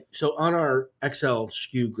 Right. So on our Excel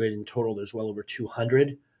SKU grid in total, there's well over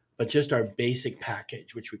 200, but just our basic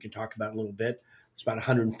package, which we can talk about in a little bit, it's about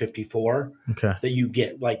 154 Okay. that you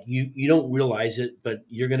get. Like you don't realize it, but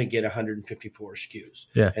you're going to get 154 SKUs.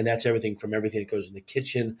 Yeah. And that's everything that goes in the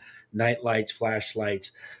kitchen, night lights,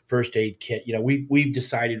 flashlights, first aid kit. You know, we've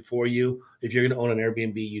decided for you, if you're going to own an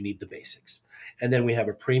Airbnb, you need the basics. And then we have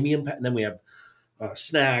a premium, and then we have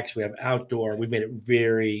snacks, we have outdoor. We've made it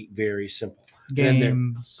very, very simple.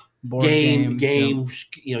 Games, board games. Games,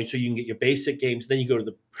 you know, so you can get your basic games. Then you go to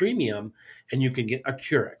the premium and you can get a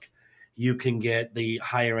Keurig. You can get the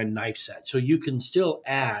higher end knife set. So you can still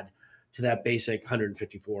add to that basic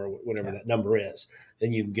 154, whatever that number is.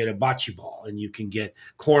 Then you can get a bocce ball and you can get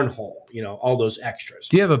cornhole, you know, all those extras.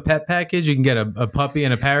 Do you have a pet package? You can get a puppy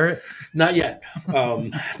and a parrot. Not yet. But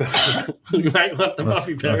you might want the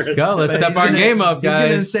puppy parrot. Let's go. Let's But step he's our gonna- game up, He's gonna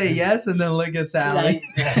guys. say yes and then look at Sally.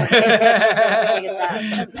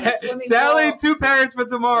 Sally, 2 parrots for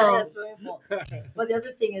tomorrow. Yeah, swimming pool. But the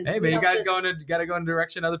other thing is, Hey, we man, you don't guys just- got to go in a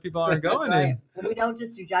direction other people aren't going That's right. in. But we don't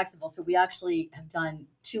just do Jacksonville. So we actually have done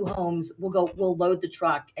 2 homes. We'll load the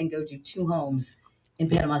truck and go do 2 homes in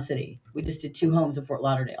Panama City. We just did 2 homes in Fort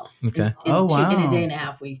Lauderdale. Okay. In Oh, wow. In a day and a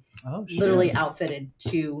half, we Oh, shit. literally outfitted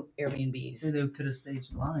 2 Airbnbs. They could have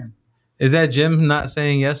staged Lime. Is that Jim not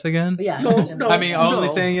saying yes again? But yeah, No, I mean, only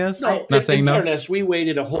no. saying yes, No, not saying in no. fairness, we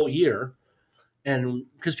waited a whole year, and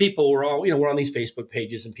because people were all, you know, we're on these Facebook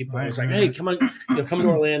pages, and people Right, was like, right. "Hey, come on, you know, come to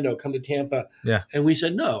Orlando, come to Tampa." Yeah. And we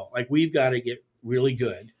said no, like we've got to get really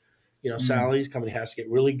good. You know, Mm. Sally's company has to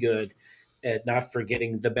get really good at not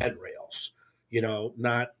forgetting the bed rails. You know,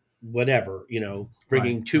 not whatever. You know,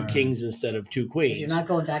 bringing Right, 2 right. kings instead of 2 'Cause queens you're not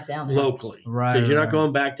going back down there. locally, Right, Because you're not right.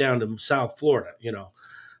 going back down to South Florida. You know.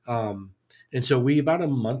 And so we, about a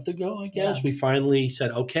month ago, I guess, Yeah. we finally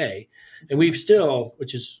said, okay. And we've still,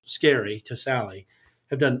 which is scary to Sally,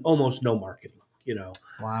 have done almost no marketing, you know.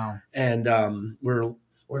 Wow. And Word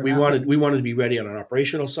we of mouth. wanted to be ready on an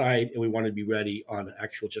operational side, and we wanted to be ready on an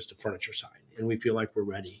actual just a furniture side. And we feel like we're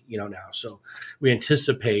ready, you know, now. So we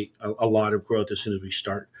anticipate a lot of growth as soon as we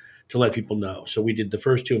start to let people know. So we did the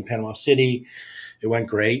first 2 in Panama City. It went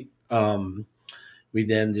great. We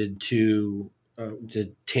then did 2,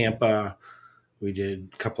 did Tampa. We did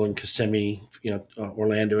a couple in Kissimmee, you know,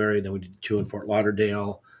 Orlando area. Then we did 2 in Fort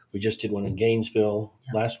Lauderdale. We just did one in Gainesville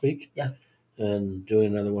last week. Yeah. And doing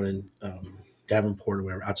another one in Davenport or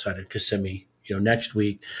wherever outside of Kissimmee, you know, next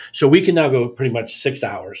week. So we can now go pretty much 6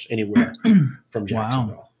 hours anywhere from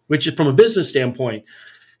Jacksonville, which is, from a business standpoint,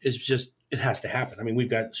 is just, it has to happen. I mean, we've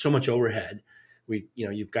got so much overhead.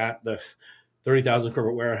 You've got the 30,000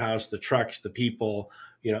 corporate warehouse, the trucks, the people,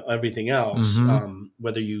 you know, everything else. Mhm.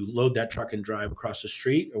 Whether you load that truck and drive across the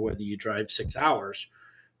street or whether you drive 6 hours,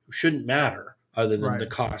 shouldn't matter other than Right. the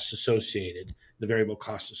costs associated, the variable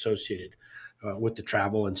costs associated with the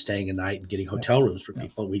travel and staying a night and getting hotel rooms for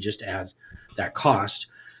people. We just add that cost.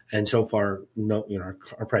 And so far, no, you know,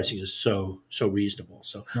 our pricing is so reasonable.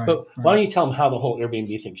 So, Right, but right. why don't you tell them how the whole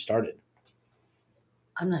Airbnb thing started?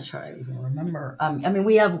 I'm not sure I even remember. I mean,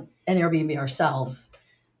 we have an Airbnb ourselves,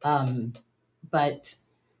 but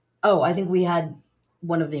I think we had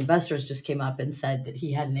one of the investors just came up and said that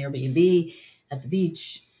he had an Airbnb at the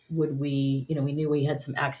beach. Would we, you know, we knew we had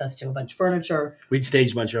some access to a bunch of furniture. We'd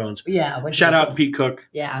staged a bunch of owns. Yeah. Shout out Pete Cook.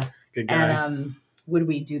 Yeah. Good guy. And would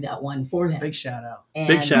we do that one for him? Big shout out. And,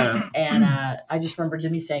 Big shout out. And I just remember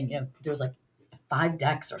Jimmy saying, you know, there was like 5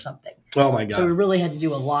 decks or something. Oh my So we God. really had to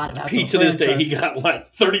do a lot of outdoor Pete, to this day, furniture. he got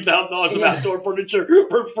like $30,000 of Yeah. outdoor furniture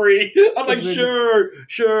for free. I'm like, Because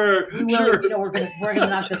sure. we really, we're gonna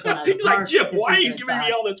knock this one out of the He's like, park. Jim, because why are he's you gonna giving me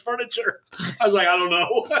die. all this furniture? I was like, I don't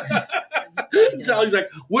know. Yeah. Sally's like,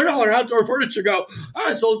 where'd all our outdoor furniture go?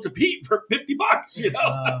 I sold it to Pete for $50, you know.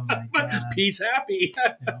 Oh my God. Pete's happy.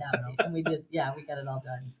 It's happening. And we did, we got it all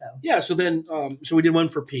done. So Yeah, so then, so we did one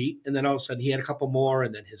for Pete, and then all of a sudden he had a couple more,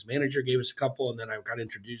 and then his manager gave us a couple, and then I got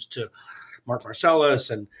introduced to Mark Marcellus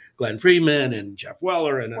and Glenn Freeman and Jeff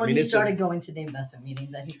Weller, and well, I mean, you it's started going to the investment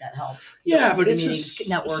meetings. I think that helped. yeah, Going to but the it's meetings, it's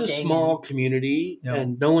networking a small community, Yep.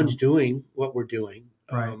 and no one's doing what we're doing.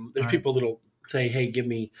 Right, There's right. people that'll say, "Hey, give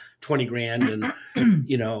me 20 grand, and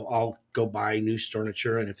you know, I'll go buy new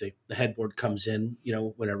furniture, and if the headboard comes in, you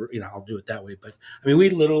know, whenever, you know, I'll do it that way." But I mean, we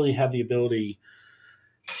literally have the ability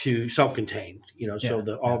to self-contained, you know, so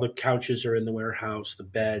Yeah, all the couches are in the warehouse, the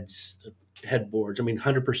beds, the headboards. I mean,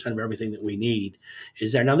 100% of everything that we need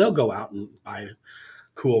is there. Now they'll go out and buy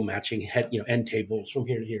cool matching end tables from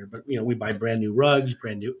here to here, but you know, we buy brand new rugs,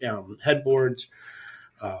 brand new headboards,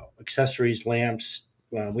 accessories, lamps.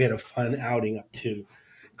 We had a fun outing up to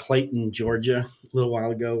Clayton, Georgia, a little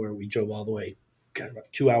while ago, where we drove all the way,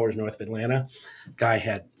 about 2 hours north of Atlanta. Guy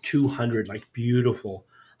had 200 like beautiful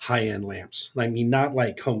high-end lamps. I mean, not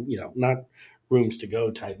like home, you know, not rooms to go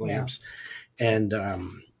type lamps. And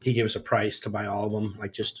he gave us a price to buy all of them,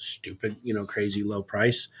 like just a stupid, you know, crazy low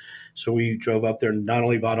price. So we drove up there and not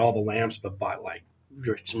only bought all the lamps, but bought like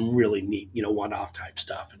some really neat, you know, one-off type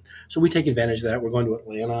stuff. And so we take advantage of that. We're going to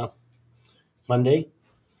Atlanta Monday.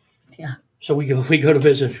 Yeah. So we go to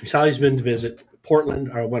visit. Sally's been to visit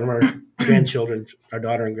Portland, one of our grandchildren, our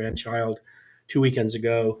daughter and grandchild, 2 weekends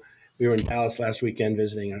ago. We were in Dallas last weekend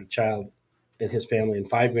visiting our child and his family and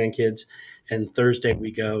 5 grandkids. And Thursday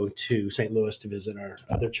we go to St. Louis to visit our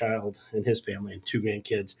other child and his family and 2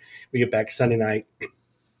 grandkids. We get back Sunday night.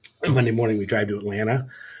 And Monday morning we drive to Atlanta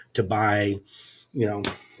to buy, you know,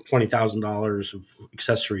 $20,000 of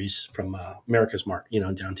accessories from America's Mart, you know,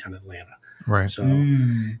 in downtown Atlanta. Right. So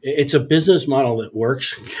Mm. it's a business model that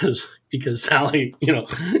works because Sally, you know,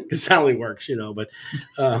 because Sally works, you know. But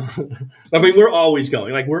I mean, we're always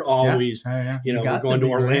going. Like we're always, Yeah. you know, we're got going to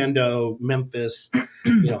be, right? Orlando, Memphis,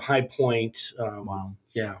 you know, High Point. Wow.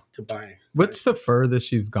 Yeah, to buy. What's the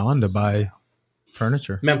furthest you've gone to buy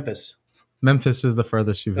furniture? Memphis. Memphis is the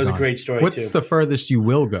furthest you've That was gone. a great story What's too. the furthest you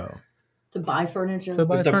will go? to buy furniture. To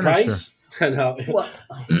buy With the furniture. price? No. Well,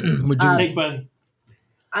 Would you? Thanks, bud.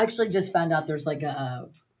 I actually just found out there's like a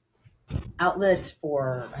outlet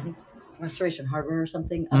for I think Restoration Hardware or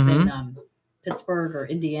something up in Pittsburgh or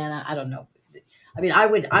Indiana. I don't know. I mean, I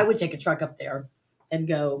would take a truck up there and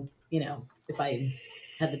go. You know, if I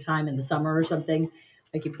had the time in the summer or something.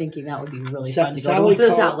 I keep thinking that would be really fun to go to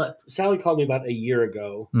this outlet. Sally called me about a year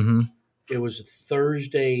ago. Mhm. It was a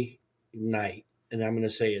Thursday night, and I'm going to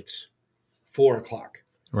say it's 4:00.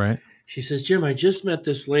 Right. She says, Jim, I just met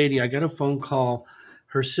this lady. I got a phone call.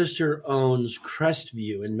 Her sister owns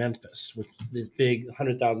Crestview in Memphis, which is this big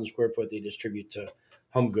 100,000 square foot they distribute to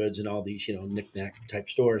Home Goods and all these, you know, knick-knack type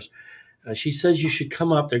stores. She says you should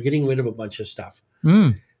come up. They're getting rid of a bunch of stuff.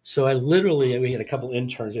 Mm. So we had a couple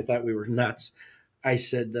interns. They thought we were nuts. I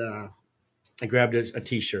said, I grabbed a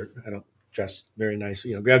T-shirt. I don't dress very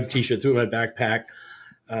nicely. You know, grabbed a T-shirt, threw it in my backpack,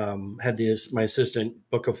 had my assistant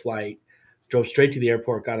book a flight, drove straight to the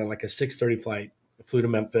airport, got on like a 6:30 flight, flew to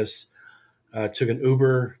Memphis, took an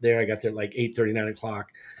Uber there. I got there at like 8:30, 9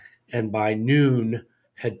 o'clock. And by noon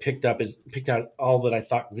had picked out all that I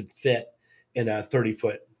thought would fit in a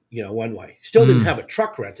 30-foot, you know, one way. Still didn't have a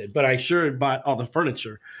truck rented, but I sure had bought all the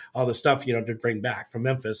furniture, all the stuff, you know, to bring back from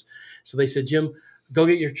Memphis. So they said, Jim, go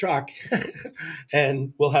get your truck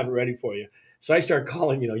and we'll have it ready for you. So I started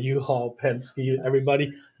calling, you know, U-Haul, Penske,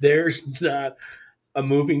 everybody. There's not a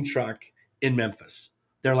moving truck in Memphis.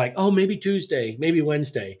 They're like, oh, maybe Tuesday, maybe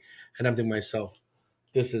Wednesday. And I'm thinking to myself,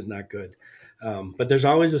 this is not good. But there's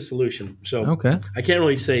always a solution. So Okay. I can't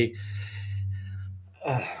really say,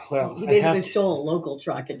 well, He I basically have to- stole a local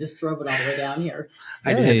truck and just drove it all the way down here,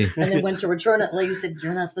 I Hey. did. and then went to return it. And the lady said,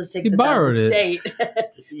 "You're not supposed to take He this out of borrowed the it. state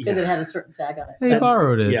because Yeah. it had a certain tag on it." They So,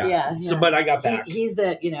 borrowed it. Yeah. So, but I got back. he's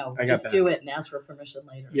the I got just back. do it and ask for permission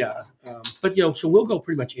later. Yeah. But, you know, so we'll go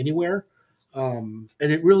pretty much anywhere. And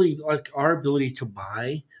it really, like, our ability to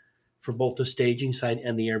buy for both the staging side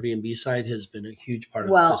and the Airbnb side has been a huge part of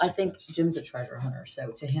Well, the I think success. Jim's a treasure hunter, so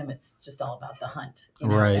to him, it's just all about the hunt, you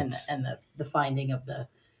know, Right. and the finding of the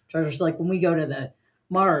treasure. So, like when we go to the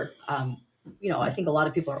mart, you know, I think a lot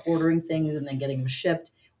of people are ordering things and then getting them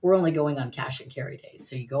shipped. We're only going on cash and carry days,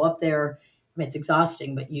 so you go up there. I mean, it's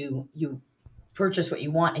exhausting, but you purchase what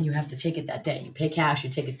you want and you have to take it that day. You pay cash, you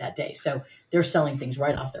take it that day. So they're selling things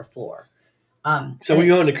right off their floor. So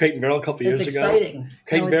we went to Crate and Barrel a couple years it's ago. exciting.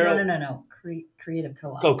 Crate and Barrel. No. Creative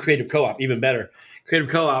Co-op. Oh, Creative Co-op, even better. Creative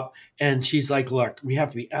Co-op. And she's like, look, we have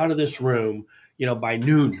to be out of this room, by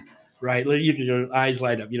noon, right? Your eyes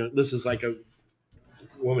light up. This is like a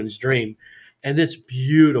woman's dream. And it's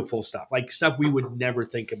beautiful stuff, like stuff we would never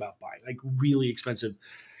think about buying, like really expensive,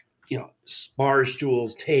 bar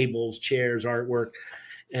stools, tables, chairs, artwork.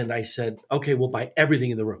 And I said, okay, we'll buy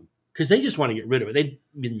everything in the room because they just want to get rid of it. They've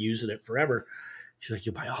been using it forever. She's like,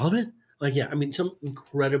 you'll buy all of it? Like, yeah, some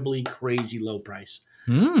incredibly crazy low price.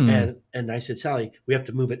 And I said, Sally, we have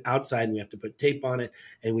to move it outside and we have to put tape on it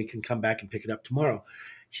and we can come back and pick it up tomorrow.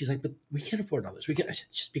 She's like, but we can't afford all this. I said,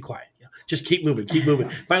 just be quiet. Just keep moving.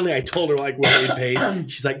 Finally, I told her what we paid.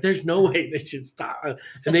 She's like, there's no way they should stop.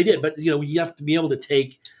 And they did. But, you have to be able to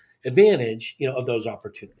take advantage, of those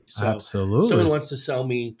opportunities. So absolutely. Someone wants to sell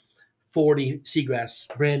me 40 Seagrass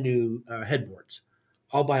brand new headboards.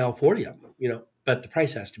 I'll buy all 40 of them, but the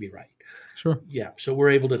price has to be right. Sure. Yeah. So we're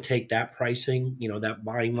able to take that pricing, that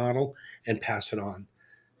buying model and pass it on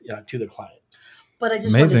to the client. But I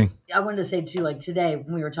just Amazing. wanted to say too, like today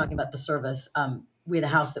when we were talking about the service, we had a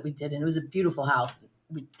house that we did, and it was a beautiful house.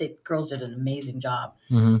 The girls did an amazing job.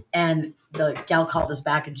 Mm-hmm. And the gal called us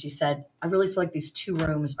back and she said, I really feel like these 2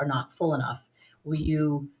 rooms are not full enough. Will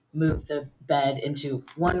you move the bed into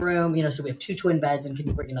one room? So we have 2 twin beds, and can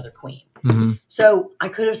you bring another queen? Mm-hmm. So I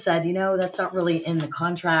could have said, that's not really in the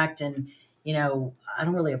contract, and I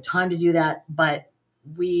don't really have time to do that. But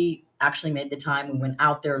we actually made the time. We went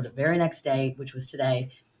out there the very next day, which was today.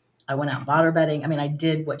 I went out and bought her bedding. I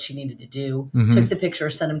did what she needed to do, took the picture,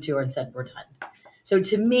 sent them to her, and said, we're done. So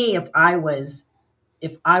to me, if I was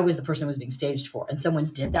the person who was being staged for and someone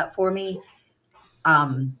did that for me,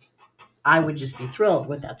 I would just be thrilled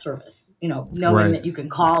with that service, knowing that you can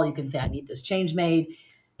call, you can say, I need this change made.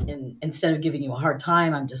 And instead of giving you a hard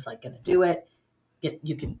time, I'm just like going to do it.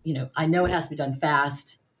 I know it has to be done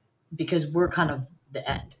fast because we're kind of the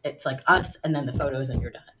end. It's like us and then the photos and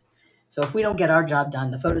you're done. So if we don't get our job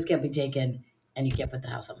done, the photos can't be taken and you can't put the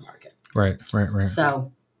house on the market. Right.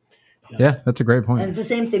 So yeah, that's a great point. And it's the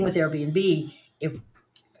same thing with Airbnb.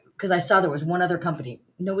 Because I saw there was one other company.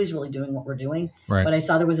 Nobody's really doing what we're doing. Right. But I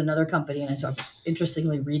saw there was another company, and I saw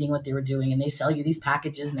interestingly reading what they were doing, and they sell you these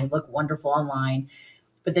packages and they look wonderful online.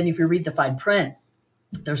 But then if you read the fine print,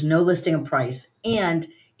 there's no listing of price. And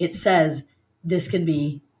it says this can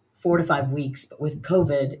be 4 to 5 weeks, but with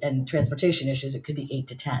COVID and transportation issues, it could be 8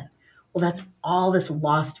 to 10. Well, that's all this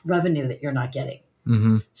lost revenue that you're not getting.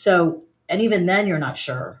 Mm-hmm. So, and even then you're not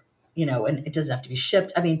sure, and it doesn't have to be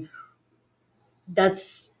shipped. If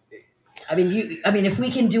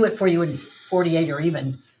we can do it for you in 48 or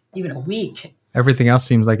even a week, everything else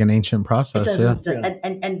seems like an ancient process.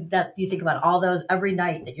 And that you think about all those every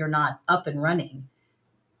night that you're not up and running,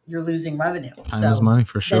 you're losing revenue. Time is money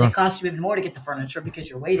for sure. Then it costs you even more to get the furniture because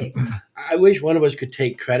you're waiting. I wish one of us could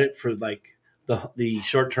take credit for like the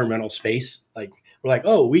short-term rental space. Like we're like,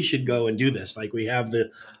 oh, we should go and do this. Like we have the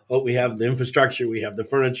infrastructure, we have the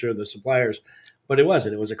furniture, the suppliers, but it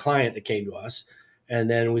wasn't. It was a client that came to us. And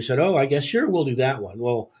then we said, oh, I guess, sure, we'll do that one.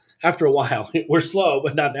 Well, after a while, we're slow,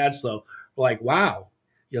 but not that slow. We're like, wow,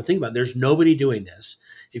 think about it. There's nobody doing this.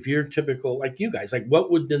 If you're typical, like you guys, like what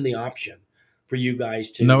would have been the option for you guys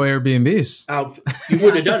to? No Airbnbs. You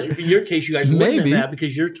wouldn't have done it. In your case, you guys wouldn't Maybe. have that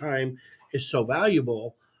because your time is so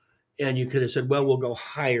valuable. And you could have said, well, we'll go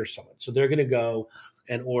hire someone. So they're going to go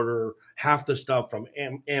and order half the stuff from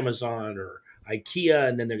Amazon or IKEA,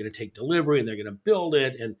 and then they're going to take delivery and they're going to build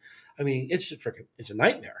it. And it's a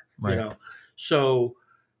nightmare, Right. So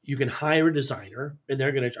you can hire a designer and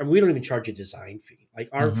they're going to, we don't even charge a design fee. Like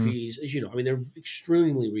our Mm-hmm. fees, as you know, they're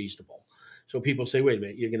extremely reasonable. So people say, wait a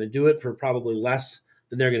minute, you're going to do it for probably less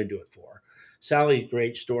than they're going to do it for. Sally's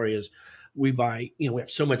great story is we buy, we have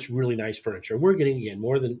so much really nice furniture. We're getting, again,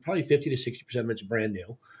 more than probably 50 to 60% of it's brand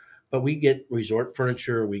new, but we get resort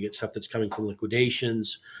furniture. We get stuff that's coming from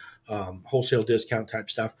liquidations, wholesale discount type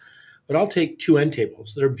stuff. But I'll take 2 end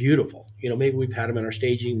tables that are beautiful. Maybe we've had them in our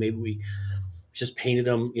staging. Maybe we just painted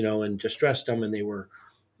them, and distressed them, and they were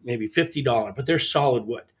maybe $50, but they're solid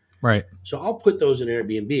wood. Right. So I'll put those in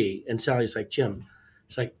Airbnb, and Sally's like, Jim,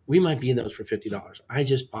 it's like, we might be in those for $50. I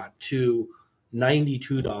just bought 2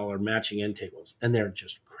 $92 matching end tables, and they're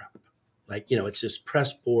just crap. Like, it's this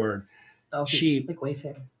press board, cheap. Like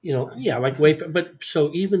Wayfair. Like Wayfair. But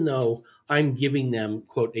so even though I'm giving them,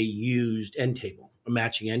 quote, a used end table, a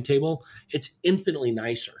matching end table, it's infinitely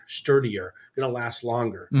nicer, sturdier, going to last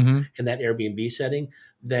longer Mm-hmm. in that Airbnb setting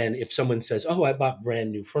than if someone says, oh, I bought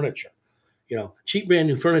brand new furniture. cheap brand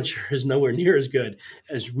new furniture is nowhere near as good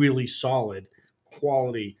as really solid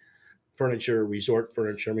quality furniture, resort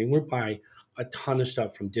furniture. I mean, we're buying a ton of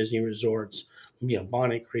stuff from Disney resorts,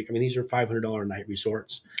 Bonnet Creek. I mean, these are $500 a night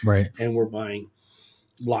resorts, Right. and we're buying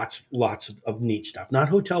lots of neat stuff. Not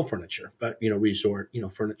hotel furniture, but resort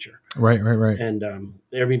furniture. Right. And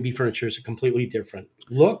Airbnb furniture is a completely different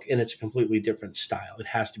look, and it's a completely different style. It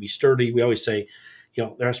has to be sturdy. We always say,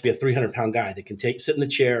 there has to be a 300-pound guy that can sit in the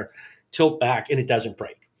chair, tilt back, and it doesn't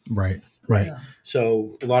break. Right. Yeah.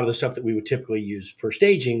 So a lot of the stuff that we would typically use for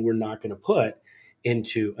staging, we're not going to put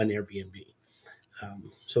into an Airbnb.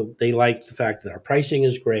 So they like the fact that our pricing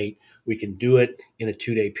is great. We can do it in a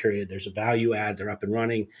 2-day period. There's a value add. They're up and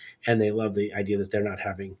running, and they love the idea that they're not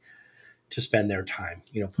having to spend their time,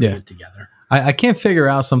 putting it together. I can't figure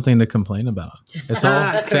out something to complain about. It's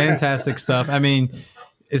all fantastic stuff. I mean,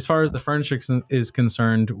 as far as the furniture is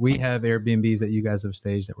concerned, we have Airbnbs that you guys have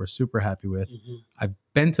staged that we're super happy with. Mm-hmm. I've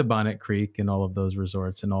been to Bonnet Creek and all of those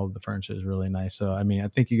resorts, and all of the furniture is really nice. So, I mean, I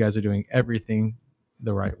think you guys are doing everything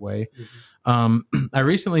the right way. Mm-hmm. I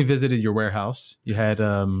recently visited your warehouse. You had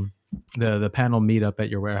the panel meetup at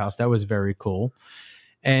your warehouse. That was very cool.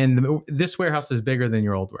 And this warehouse is bigger than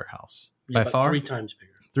your old warehouse by far. 3 times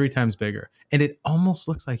bigger. 3 times bigger. And it almost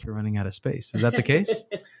looks like you're running out of space. Is that the case?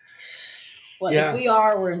 Well, Yeah. if we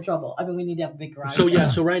are, we're in trouble. I mean, we need to have a big garage.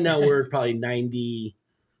 So right now we're at probably 95%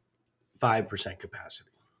 capacity.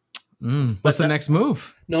 What's the next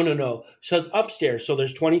move? No. So it's upstairs. So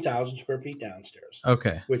there's 20,000 square feet downstairs,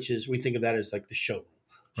 Okay. which is, we think of that as like the showroom.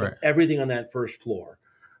 So Right. everything on that first floor,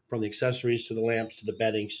 from the accessories to the lamps to the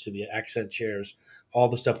beddings to the accent chairs, all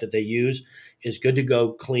the stuff that they use is good to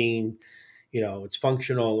go, clean. It's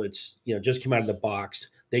functional. It's, just came out of the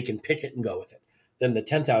box. They can pick it and go with it. Then the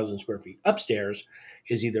 10,000 square feet upstairs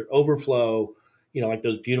is either overflow, like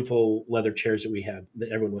those beautiful leather chairs that we had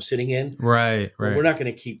that everyone was sitting in. Right. Well, we're not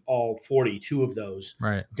going to keep all 42 of those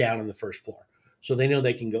Right. down on the first floor. So they know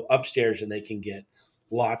they can go upstairs and they can get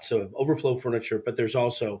lots of overflow furniture, but there's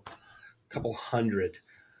also a couple hundred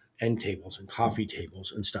end tables and coffee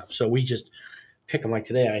tables and stuff. So we just pick them. Like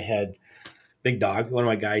today I had Big Dog, one of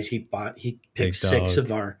my guys, he picked 6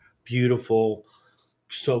 of our beautiful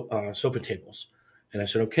sofa tables. And I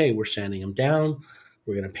said, okay, we're sanding them down.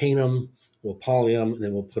 We're going to paint them. We'll poly them, and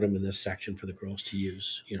then we'll put them in this section for the girls to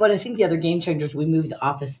use. But I think the other game changers, we moved the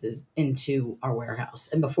offices into our warehouse.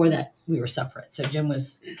 And before that, we were separate. So Jim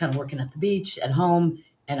was kind of working at the beach at home,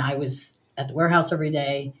 and I was at the warehouse every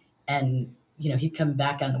day. And, he'd come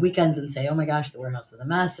back on the weekends and say, oh my gosh, the warehouse is a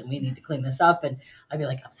mess and we need to clean this up. And I'd be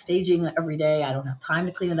like, I'm staging every day. I don't have time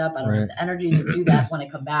to clean it up. I don't have the energy to do that when I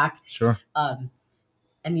come back. Sure. And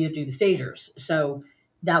neither do the stagers. So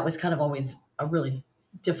that was kind of always a really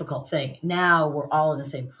difficult thing. Now we're all in the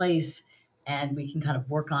same place and we can kind of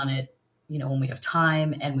work on it, when we have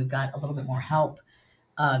time and we've got a little bit more help.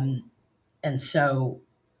 And so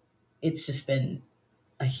it's just been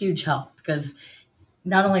a huge help because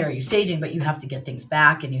not only are you staging, but you have to get things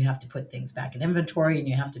back and you have to put things back in inventory and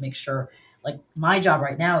you have to make sure, like my job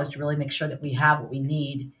right now is to really make sure that we have what we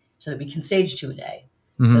need so that we can stage 2 a day.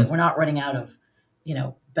 So that we're not running out of,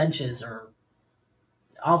 benches or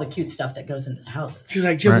all the cute stuff that goes into the houses. She's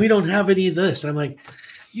like, Jim, we don't have any of this. And I'm like,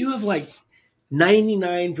 you have like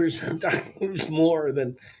 99% times more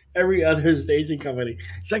than every other staging company.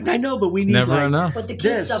 It's like, I know, but we need never enough. But the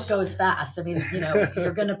cute stuff goes fast. I mean,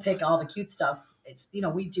 you're going to pick all the cute stuff. It's, we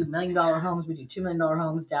do $1 million homes. We do $2 million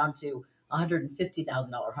homes down to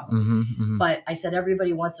 $150,000 homes. But I said,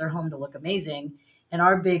 everybody wants their home to look amazing. And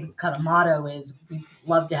our big kind of motto is we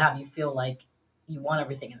love to have you feel like you want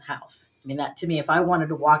everything in the house. I mean, that to me, if I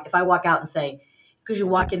walk out and say, because you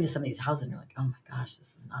walk into some of these houses and you're like, oh my gosh,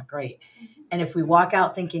 this is not great. And if we walk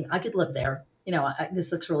out thinking I could live there,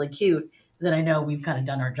 this looks really cute, then I know we've kind of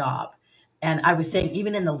done our job. And I was saying,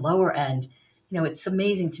 even in the lower end, it's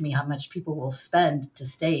amazing to me how much people will spend to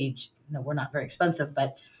stage. We're not very expensive,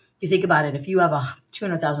 but if you think about it, if you have a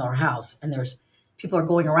 $200,000 house and there's people are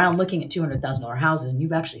going around looking at $200,000 houses and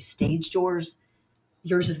you've actually staged yours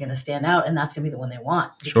is going to stand out and that's going to be the one they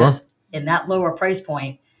want. Because in that lower price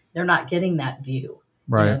point, they're not getting that view.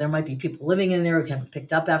 Right. There might be people living in there who haven't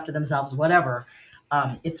picked up after themselves, whatever.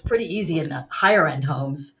 It's pretty easy in the higher end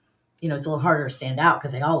homes. It's a little harder to stand out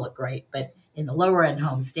because they all look great. But in the lower end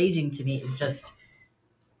homes, staging to me is just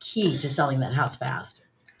key to selling that house fast.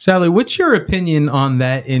 Sally, what's your opinion on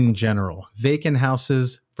that in general? Vacant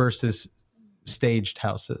houses versus staged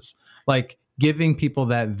houses? Like giving people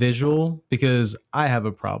that visual, because I have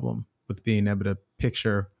a problem with being able to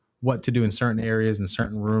picture what to do in certain areas and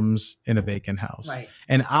certain rooms in a vacant house. Right.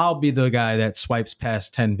 And I'll be the guy that swipes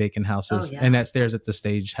past 10 vacant houses and that stares at the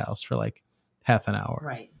staged house for like half an hour.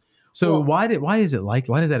 Right. So Well- why does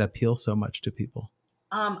that appeal so much to people?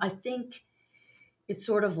 I think it's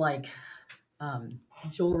sort of like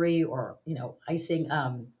jewelry or, icing,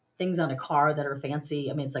 things on a car that are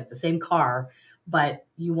fancy. I mean, it's like the same car, but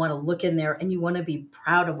you want to look in there and you want to be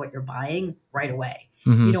proud of what you're buying right away.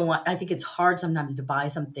 Mhm. You don't want, I think it's hard sometimes to buy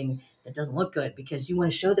something that doesn't look good because you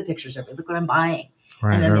want to show the pictures of it. Look what I'm buying.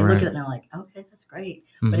 Right, And then right, they look right. at it and they're like, okay, that's great.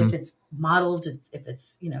 But Mhm. if it's modeled, if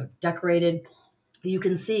it's, decorated, you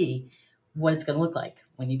can see what it's going to look like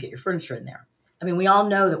when you get your furniture in there. I mean, we all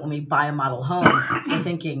know that when we buy a model home, we're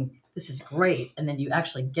thinking, this is great. And then you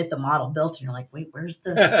actually get the model built and you're like, wait, where's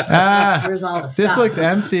Ah, where's all the stuff? this looks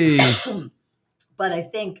empty. But I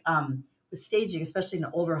think with staging, especially in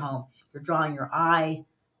an older home, you're drawing your eye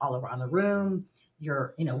all around the room.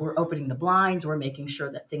 We're opening the blinds. We're making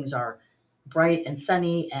sure that things are bright and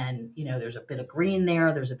sunny, and there's a bit of green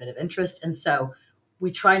there. There's a bit of interest, and so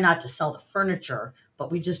we try not to sell the furniture, but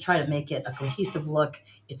we just try to make it a cohesive look.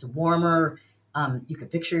 It's warmer. You can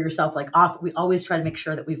picture yourself we always try to make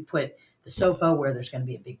sure that we've put the sofa where there's going to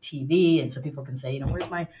be a big TV, and so people can say, where's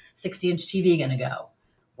my 60-inch TV going to go?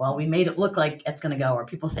 Well, we made it look like it's going to go. Or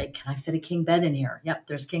people say, can I fit a king bed in here? Yep,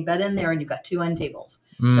 there's a king bed in there, and you've got 2 end tables.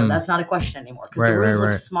 So Mm. that's not a question anymore because Right, the rooms right,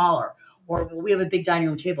 look right. smaller. Or we have a big dining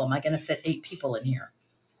room table. Am I going to fit 8 people in here?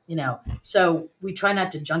 So we try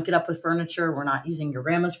not to junk it up with furniture. We're not using your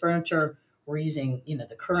grandma's furniture. We're using,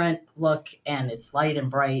 the current look, and it's light and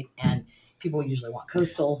bright, and people usually want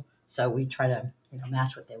coastal. So we try to,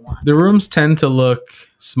 match what they want. The rooms tend to look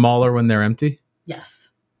smaller when they're empty. Yes.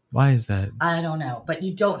 Why is that? I don't know, but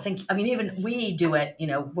you don't think, even we do it,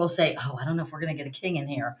 we'll say, oh, I don't know if we're going to get a king in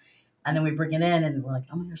here. And then we bring it in and we're like,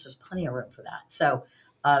 oh my gosh, there's plenty of room for that. So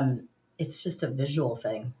it's just a visual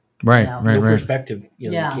thing. Right, No. right, No right. perspective,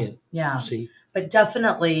 Yeah. you can't Yeah. see. But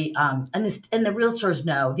definitely, and the realtors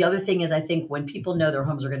know. The other thing is, I think when people know their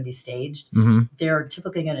homes are going to be staged, Hmm. they're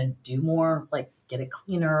typically going to do more, like get it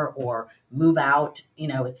cleaner or move out.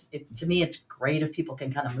 It's to me, it's great if people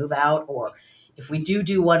can kind of move out, or if we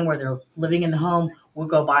do one where they're living in the home, we'll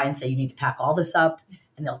go by and say, you need to pack all this up.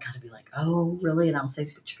 And they'll kind of be like, oh, really? And I'll say,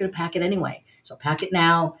 but you're going to pack it anyway. So pack it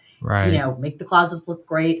now, Right. make the closets look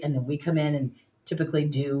great. And then we come in and typically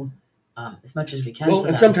do as much as we can. Well, for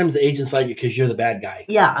and them. sometimes the agents like it because you're the bad guy.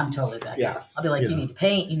 Yeah, I'm totally that. Yeah. Guy. I'll be like, Yeah. you need to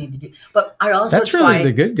paint, you need to do. But I also That's try. really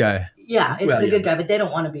the good guy. Yeah, it's Well, the yeah. good guy, but they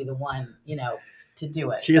don't want to be the one, to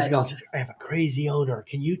do it. She gets But- calls. I have a crazy owner.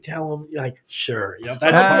 Can you tell him? You're like, sure. But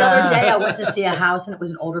That's the fine. other day, I went to see a house, and it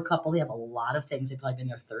was an older couple. They have a lot of things. They've probably been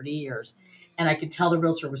there 30 years, and I could tell the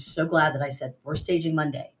realtor was so glad that I said, "We're staging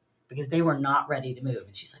Monday," because they were not ready to move.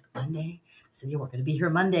 And she's like, "Monday?" I said, "Yeah, we're going to be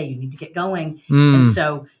here Monday. You need to get going." Mm. And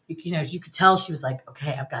so you could tell she was like,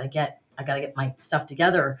 okay, I got to get my stuff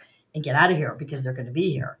together and get out of here because they're going to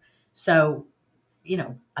be here. So,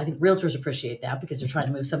 I think realtors appreciate that because they're trying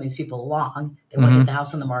to move some of these people along. They want to get the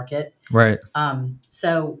house on the market. Right.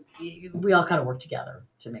 So we all kind of work together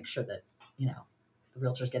to make sure that, the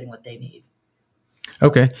realtor's getting what they need.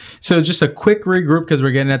 Okay. So just a quick regroup because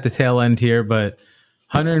we're getting at the tail end here, but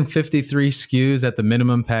 153 SKUs at the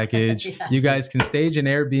minimum package. Yeah. You guys can stage an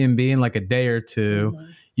Airbnb in like a day or two.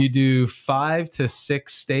 Mhm. You do 5 to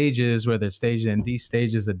 6 stages, whether it's stages and D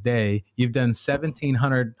stages a day. You've done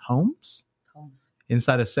 1,700 homes Homes.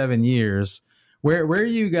 inside of 7 years. Where are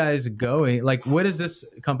you guys going? Like, what is this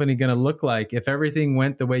company going to look like if everything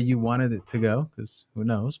went the way you wanted it to go? Because who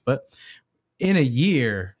knows? But in a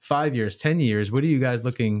year, 5 years, 10 years, what are you guys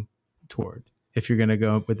looking toward if you're going to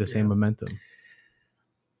go with the same Yeah. momentum?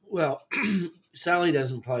 Well, Sally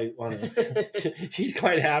doesn't probably want to. She's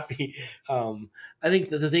quite happy. I think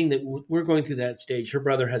that the thing that we're going through that stage, her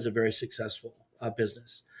brother has a very successful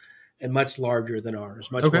business and much larger than ours,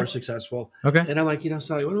 much Okay. more successful. Okay. And I'm like,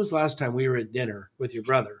 Sally, when was the last time we were at dinner with your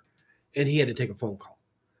brother and he had to take a phone call?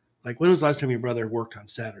 Like, when was the last time your brother worked on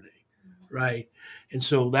Saturday? Right. And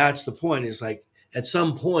so that's the point, is like, at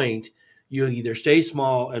some point, you either stay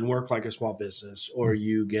small and work like a small business, or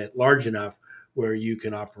you get large enough where you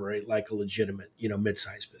can operate like a legitimate,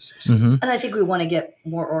 mid-sized business. Mhm. And I think we want to get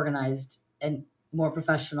more organized and more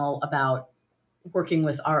professional about working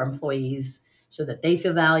with our employees so that they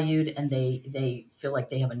feel valued and they feel like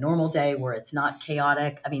they have a normal day where it's not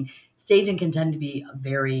chaotic. I mean, staging can tend to be a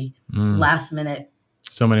very Mm. last minute,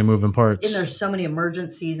 So many moving parts. and there's so many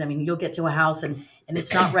emergencies. I mean, you'll get to a house and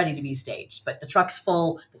it's not ready to be staged, but the truck's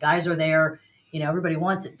full, the guys are there, everybody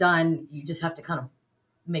wants it done. You just have to kind of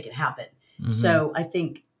make it happen. Mhm. So I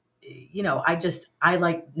think,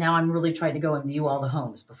 now I'm really trying to go and view all the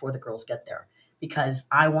homes before the girls get there, because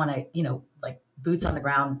I want to, like boots on the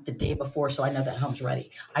ground the day before. So I know that home's ready.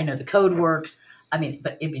 I know the code works. I mean,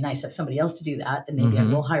 but it'd be nice to have somebody else to do that, and maybe I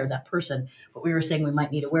will hire that person. But we were saying we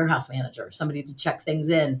might need a warehouse manager, somebody to check things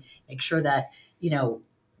in, make sure that,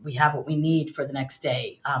 we have what we need for the next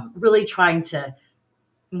day. Really trying to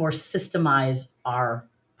more systemize our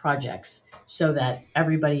projects so that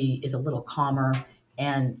everybody is a little calmer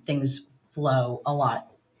and things flow a lot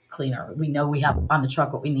cleaner. We know we have on the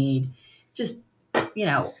truck what we need. Just,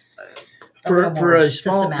 for a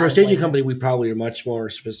staging way. company, we probably are much more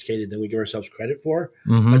sophisticated than we give ourselves credit for.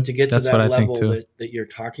 Mhm. But to get to That's that what I think level too. that you're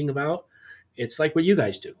talking about, it's like what you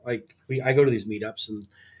guys do. Like I go to these meetups, and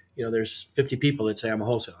there's 50 people that say I'm a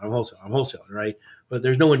wholesaler, right? But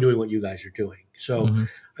there's no one doing what you guys are doing. So Mhm.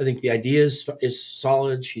 I think the idea is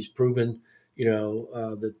solid. She's proven,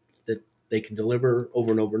 that they can deliver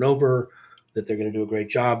over and over and over, that they're going to do a great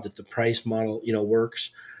job, that the price model,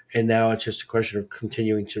 works. And now it's just a question of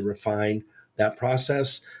continuing to refine that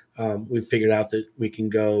process. We've figured out that we can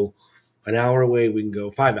go an hour away, we can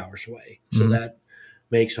go 5 hours away. So that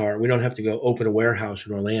makes we don't have to go open a warehouse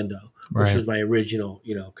in Orlando, which Right. was my original,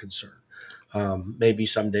 concern. Maybe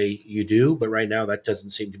someday you do, but right now that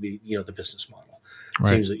doesn't seem to be, the business model.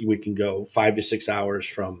 Right. Seems that we can go 5 to 6 hours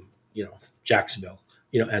from, Jacksonville,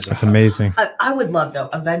 as a That's hub. amazing. I would love, though,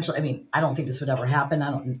 eventually. I mean, I don't think this would ever happen.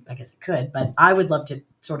 I guess it could, but I would love to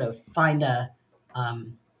sort of find a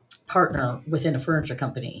partner within a furniture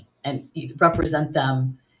company and represent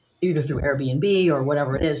them either through Airbnb or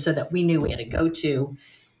whatever it is, so that we knew we had to go to.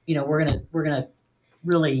 We're gonna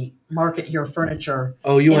really market your furniture.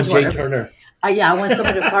 Oh, you want into Jay our- Turner? Yeah, I want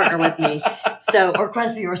somebody to partner with me. So, or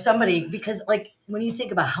Crestview or somebody, because like when you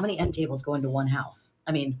think about how many end tables go into one house,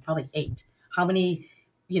 I mean, probably 8. How many,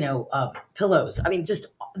 pillows? I mean, just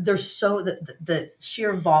there's so the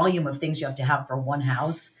sheer volume of things you have to have for one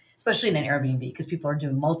house, especially in an Airbnb, because people are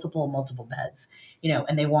doing multiple beds,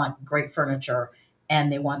 and they want great furniture and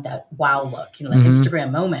they want that wow look, that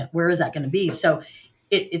Instagram moment. Where is that going to be? So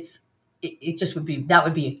it just would be, that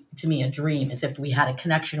would be to me a dream, is if we had a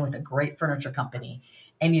connection with a great furniture company,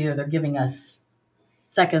 and either they're giving us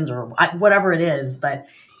seconds or whatever it is, but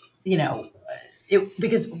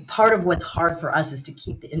because part of what's hard for us is to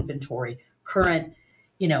keep the inventory current,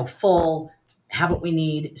 full, have what we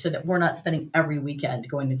need, so that we're not spending every weekend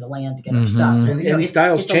going into land to get our stuff. And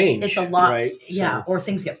styles change. It's a lot, right? yeah. So- Or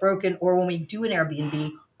things get broken, or when we do an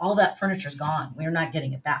Airbnb, all that furniture's gone. We're not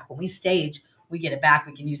getting it back. When we stage, we get it back.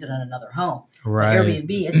 We can use it on another home. Right. But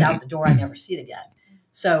Airbnb, it's out the door. I never see it again.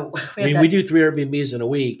 So we do 3 Airbnbs in a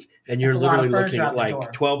week, and you're That's a lot of literally looking furniture at out the like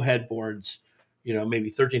door. 12 headboards, maybe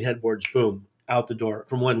 13 headboards, boom, out the door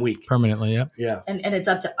from 1 week. Permanently, yeah. Yeah. and it's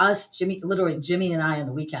up to us, Jimmy and I on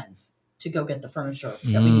the weekends to go get the furniture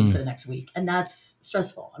that we need for the next week. And that's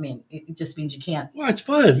stressful. I mean, it just means you can't. Well, it's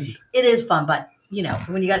fun. It is fun, but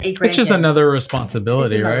when you got 8 grandkids, It's just another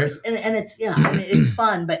responsibility, it's another- right? And it's, I mean, it's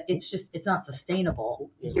fun, but it's not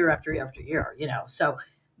sustainable year after year after year, So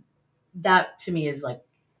that to me is like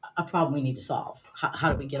a problem we need to solve.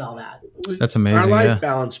 How do we get all that? That's amazing. Our life Yeah.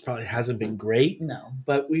 balance probably hasn't been great, No.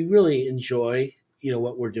 but we really enjoy,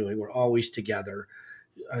 what we're doing. We're always together.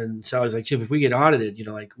 And so I was like, Jim, if we get audited,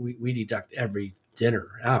 we deduct every dinner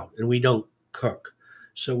out, and we don't cook.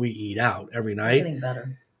 So we eat out every night. Getting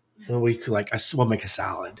better. And we could we'll make a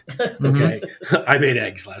salad. Mhm. Okay. I made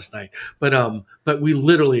eggs last night, but we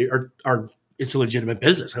literally are, it's a legitimate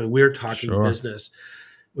business. I mean, we're talking Sure. business,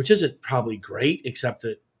 which isn't probably great, except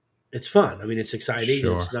that it's fun. I mean, it's exciting.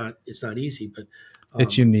 Sure. It's not easy, but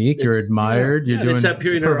It's unique. You're it's- admired. yeah, You're and it's doing that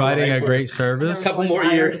period in our providing life a where- great service. a couple Like more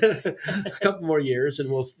years, hired. a couple more years, and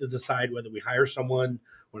we'll decide whether we hire someone,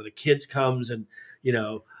 one of the kids comes and,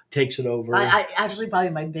 takes it over. I actually, probably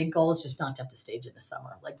my big goal is just not to have to stage in the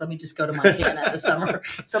summer. Like, let me just go to Montana in the summer.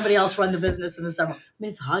 Somebody else run the business in the summer. I mean,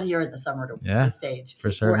 it's hot here in the summer Yeah, to stage. for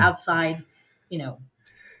We're sure. outside, 90%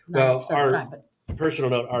 Well, of the time, but Personal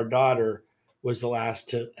note, our daughter was the last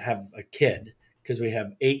to have a kid, because we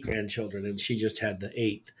have 8 grandchildren, and she just had the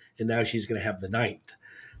 8th, and now she's going to have the 9th,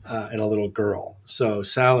 and a little girl. So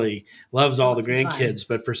Sally loves all the Lots of grandkids,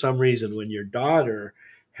 but for some reason, when your daughter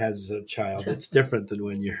has a child, it's different than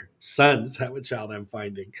when your sons have a child, I'm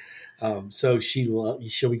finding. So she'll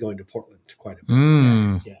be going to Portland quite a bit.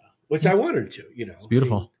 Mm, Yeah, which I want her to. it's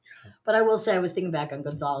beautiful. But I will say, I was thinking back on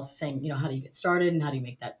Gonzalez saying, how do you get started and how do you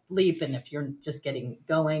make that leap? And if you're just getting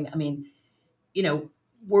going, I mean,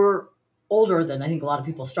 we're older than I think a lot of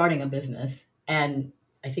people starting a business. And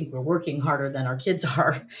I think we're working harder than our kids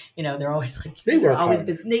are. They're always like, They work they're always hard.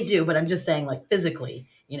 busy. They do, but I'm just saying, like, physically,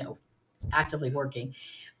 actively working.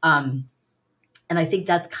 And I think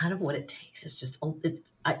that's kind of what it takes. It's just,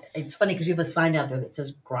 it's funny because you have a sign out there that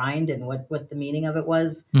says grind, and what the meaning of it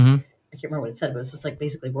was. hmm I can't remember what it said, but it's just like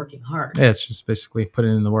basically working hard. Yeah, it's just basically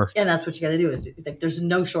putting in the work. And that's what you got to do is like, there's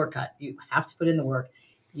no shortcut. You have to put in the work.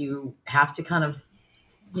 You have to kind of,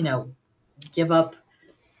 give up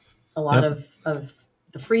a lot of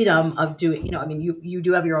the freedom of doing, I mean, you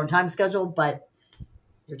do have your own time schedule, but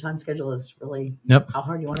your time schedule is really how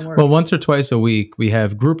hard you want to work. Well, once or twice a week, we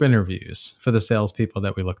have group interviews for the salespeople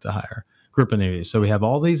that we look to hire. Group interviews. So we have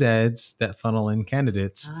all these ads that funnel in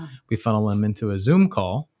candidates. We funnel them into a Zoom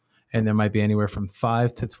call, and there might be anywhere from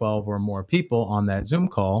 5 to 12 or more people on that Zoom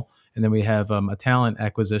call. And then we have a talent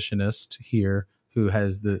acquisitionist here who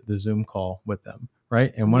has the Zoom call with them.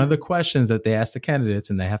 Right. And one of the questions that they ask the candidates,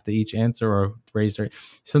 and they have to each answer or raise their,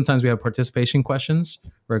 sometimes we have participation questions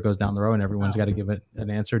where it goes down the row and everyone's got to give it an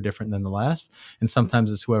answer different than the last. And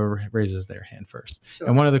sometimes it's whoever raises their hand first. Sure.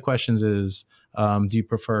 And one of the questions is, do you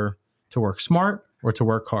prefer to work smart or to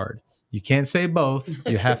work hard? You can't say both.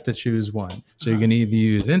 You have to choose one. So you're going to either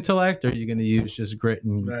use intellect or you're going to use just grit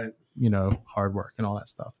and, hard work and all that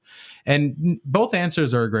stuff. And both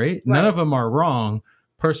answers are great. None of them are wrong.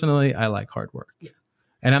 Personally, I like hard work. Yeah.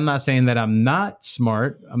 And I'm not saying that I'm not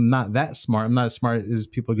smart. I'm not that smart. I'm not as smart as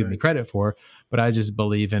people give me credit for, but I just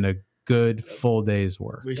believe in a good full day's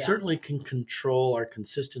work. We certainly can control our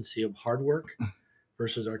consistency of hard work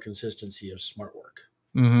versus our consistency of smart work.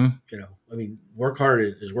 Mm-hmm. I mean, work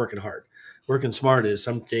hard is working hard. Working smart is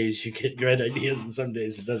some days you get great ideas and some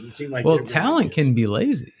days it doesn't seem like. Well, talent can be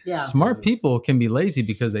lazy. Yeah. Smart people can be lazy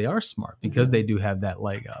because they are smart, because they do have that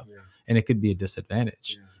leg up, and it could be a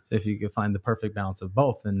disadvantage. Yeah. So if you can find the perfect balance of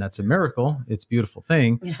both, then that's a miracle. It's a beautiful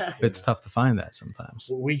thing. Yeah. But it's tough to find that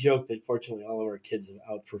sometimes. We joke that fortunately all of our kids have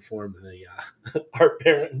outperformed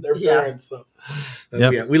their parents. So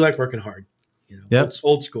we like working hard. It's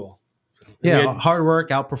old school. So, hard work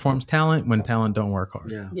outperforms talent when talent don't work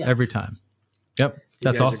hard. Yeah. Every time. Yep.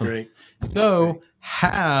 That's awesome. So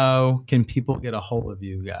how can people get a hold of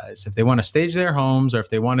you guys? If they want to stage their homes or if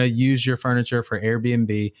they want to use your furniture for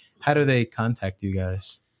Airbnb, how do they contact you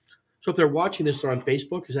guys? So if they're watching this, they're on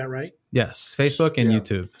Facebook. Is that right? Yes. Facebook and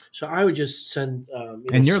YouTube. So I would just send.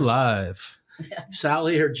 And you're live.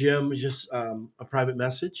 Sally or Jim, just a private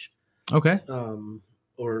message. Okay.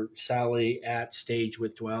 Or Sally at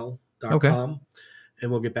stagewithdwell.com. And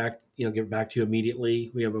we'll get back to you immediately.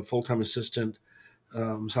 We have a full-time assistant.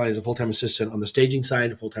 Sally is a full-time assistant on the staging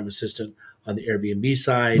side, a full-time assistant on the Airbnb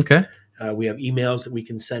side. Okay. We have emails that we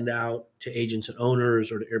can send out to agents and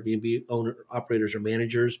owners or to Airbnb operators or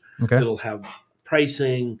managers. Okay. It'll have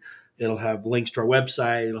pricing. It'll have links to our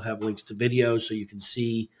website. It'll have links to videos so you can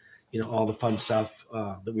see, all the fun stuff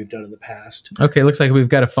that we've done in the past. Okay. Looks like we've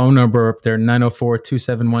got a phone number up there,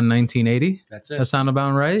 904-271-1980. That's it. That sound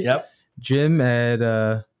about right? Yep. Jim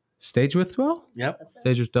at Stage with Dwell? Yep.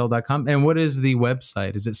 StageWithDwell.com. And what is the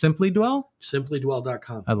website? Is it Simply Dwell?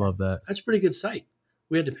 SimplyDwell.com. I love that. That's a pretty good site.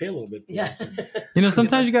 We had to pay a little bit. Yeah.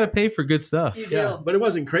 Sometimes you got to pay for good stuff. You do. Yeah, but it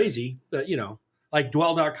wasn't crazy. But, like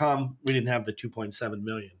Dwell.com, we didn't have the 2.7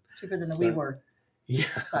 million. Cheaper than the WeWork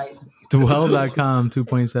site. Dwell.com,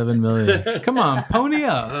 2.7 million. Come on, pony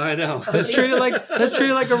up. I know. Let's treat it like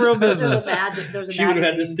a real business. She would have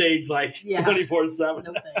had the stage like 24/7.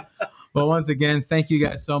 No thanks. Well, once again, thank you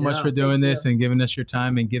guys so much for doing this and giving us your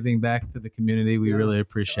time and giving back to the community. We really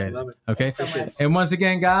appreciate it. Okay. So and once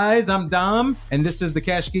again, guys, I'm Dom, and this is the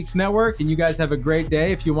Cash Geeks Network. And you guys have a great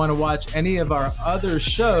day. If you want to watch any of our other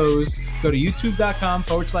shows, go to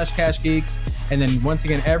youtube.com/Cash Geeks. And then once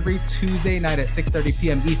again, every Tuesday night at 6:30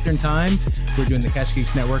 p.m. Eastern Time, we're doing the Cash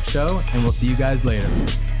Geeks Network show, and we'll see you guys later.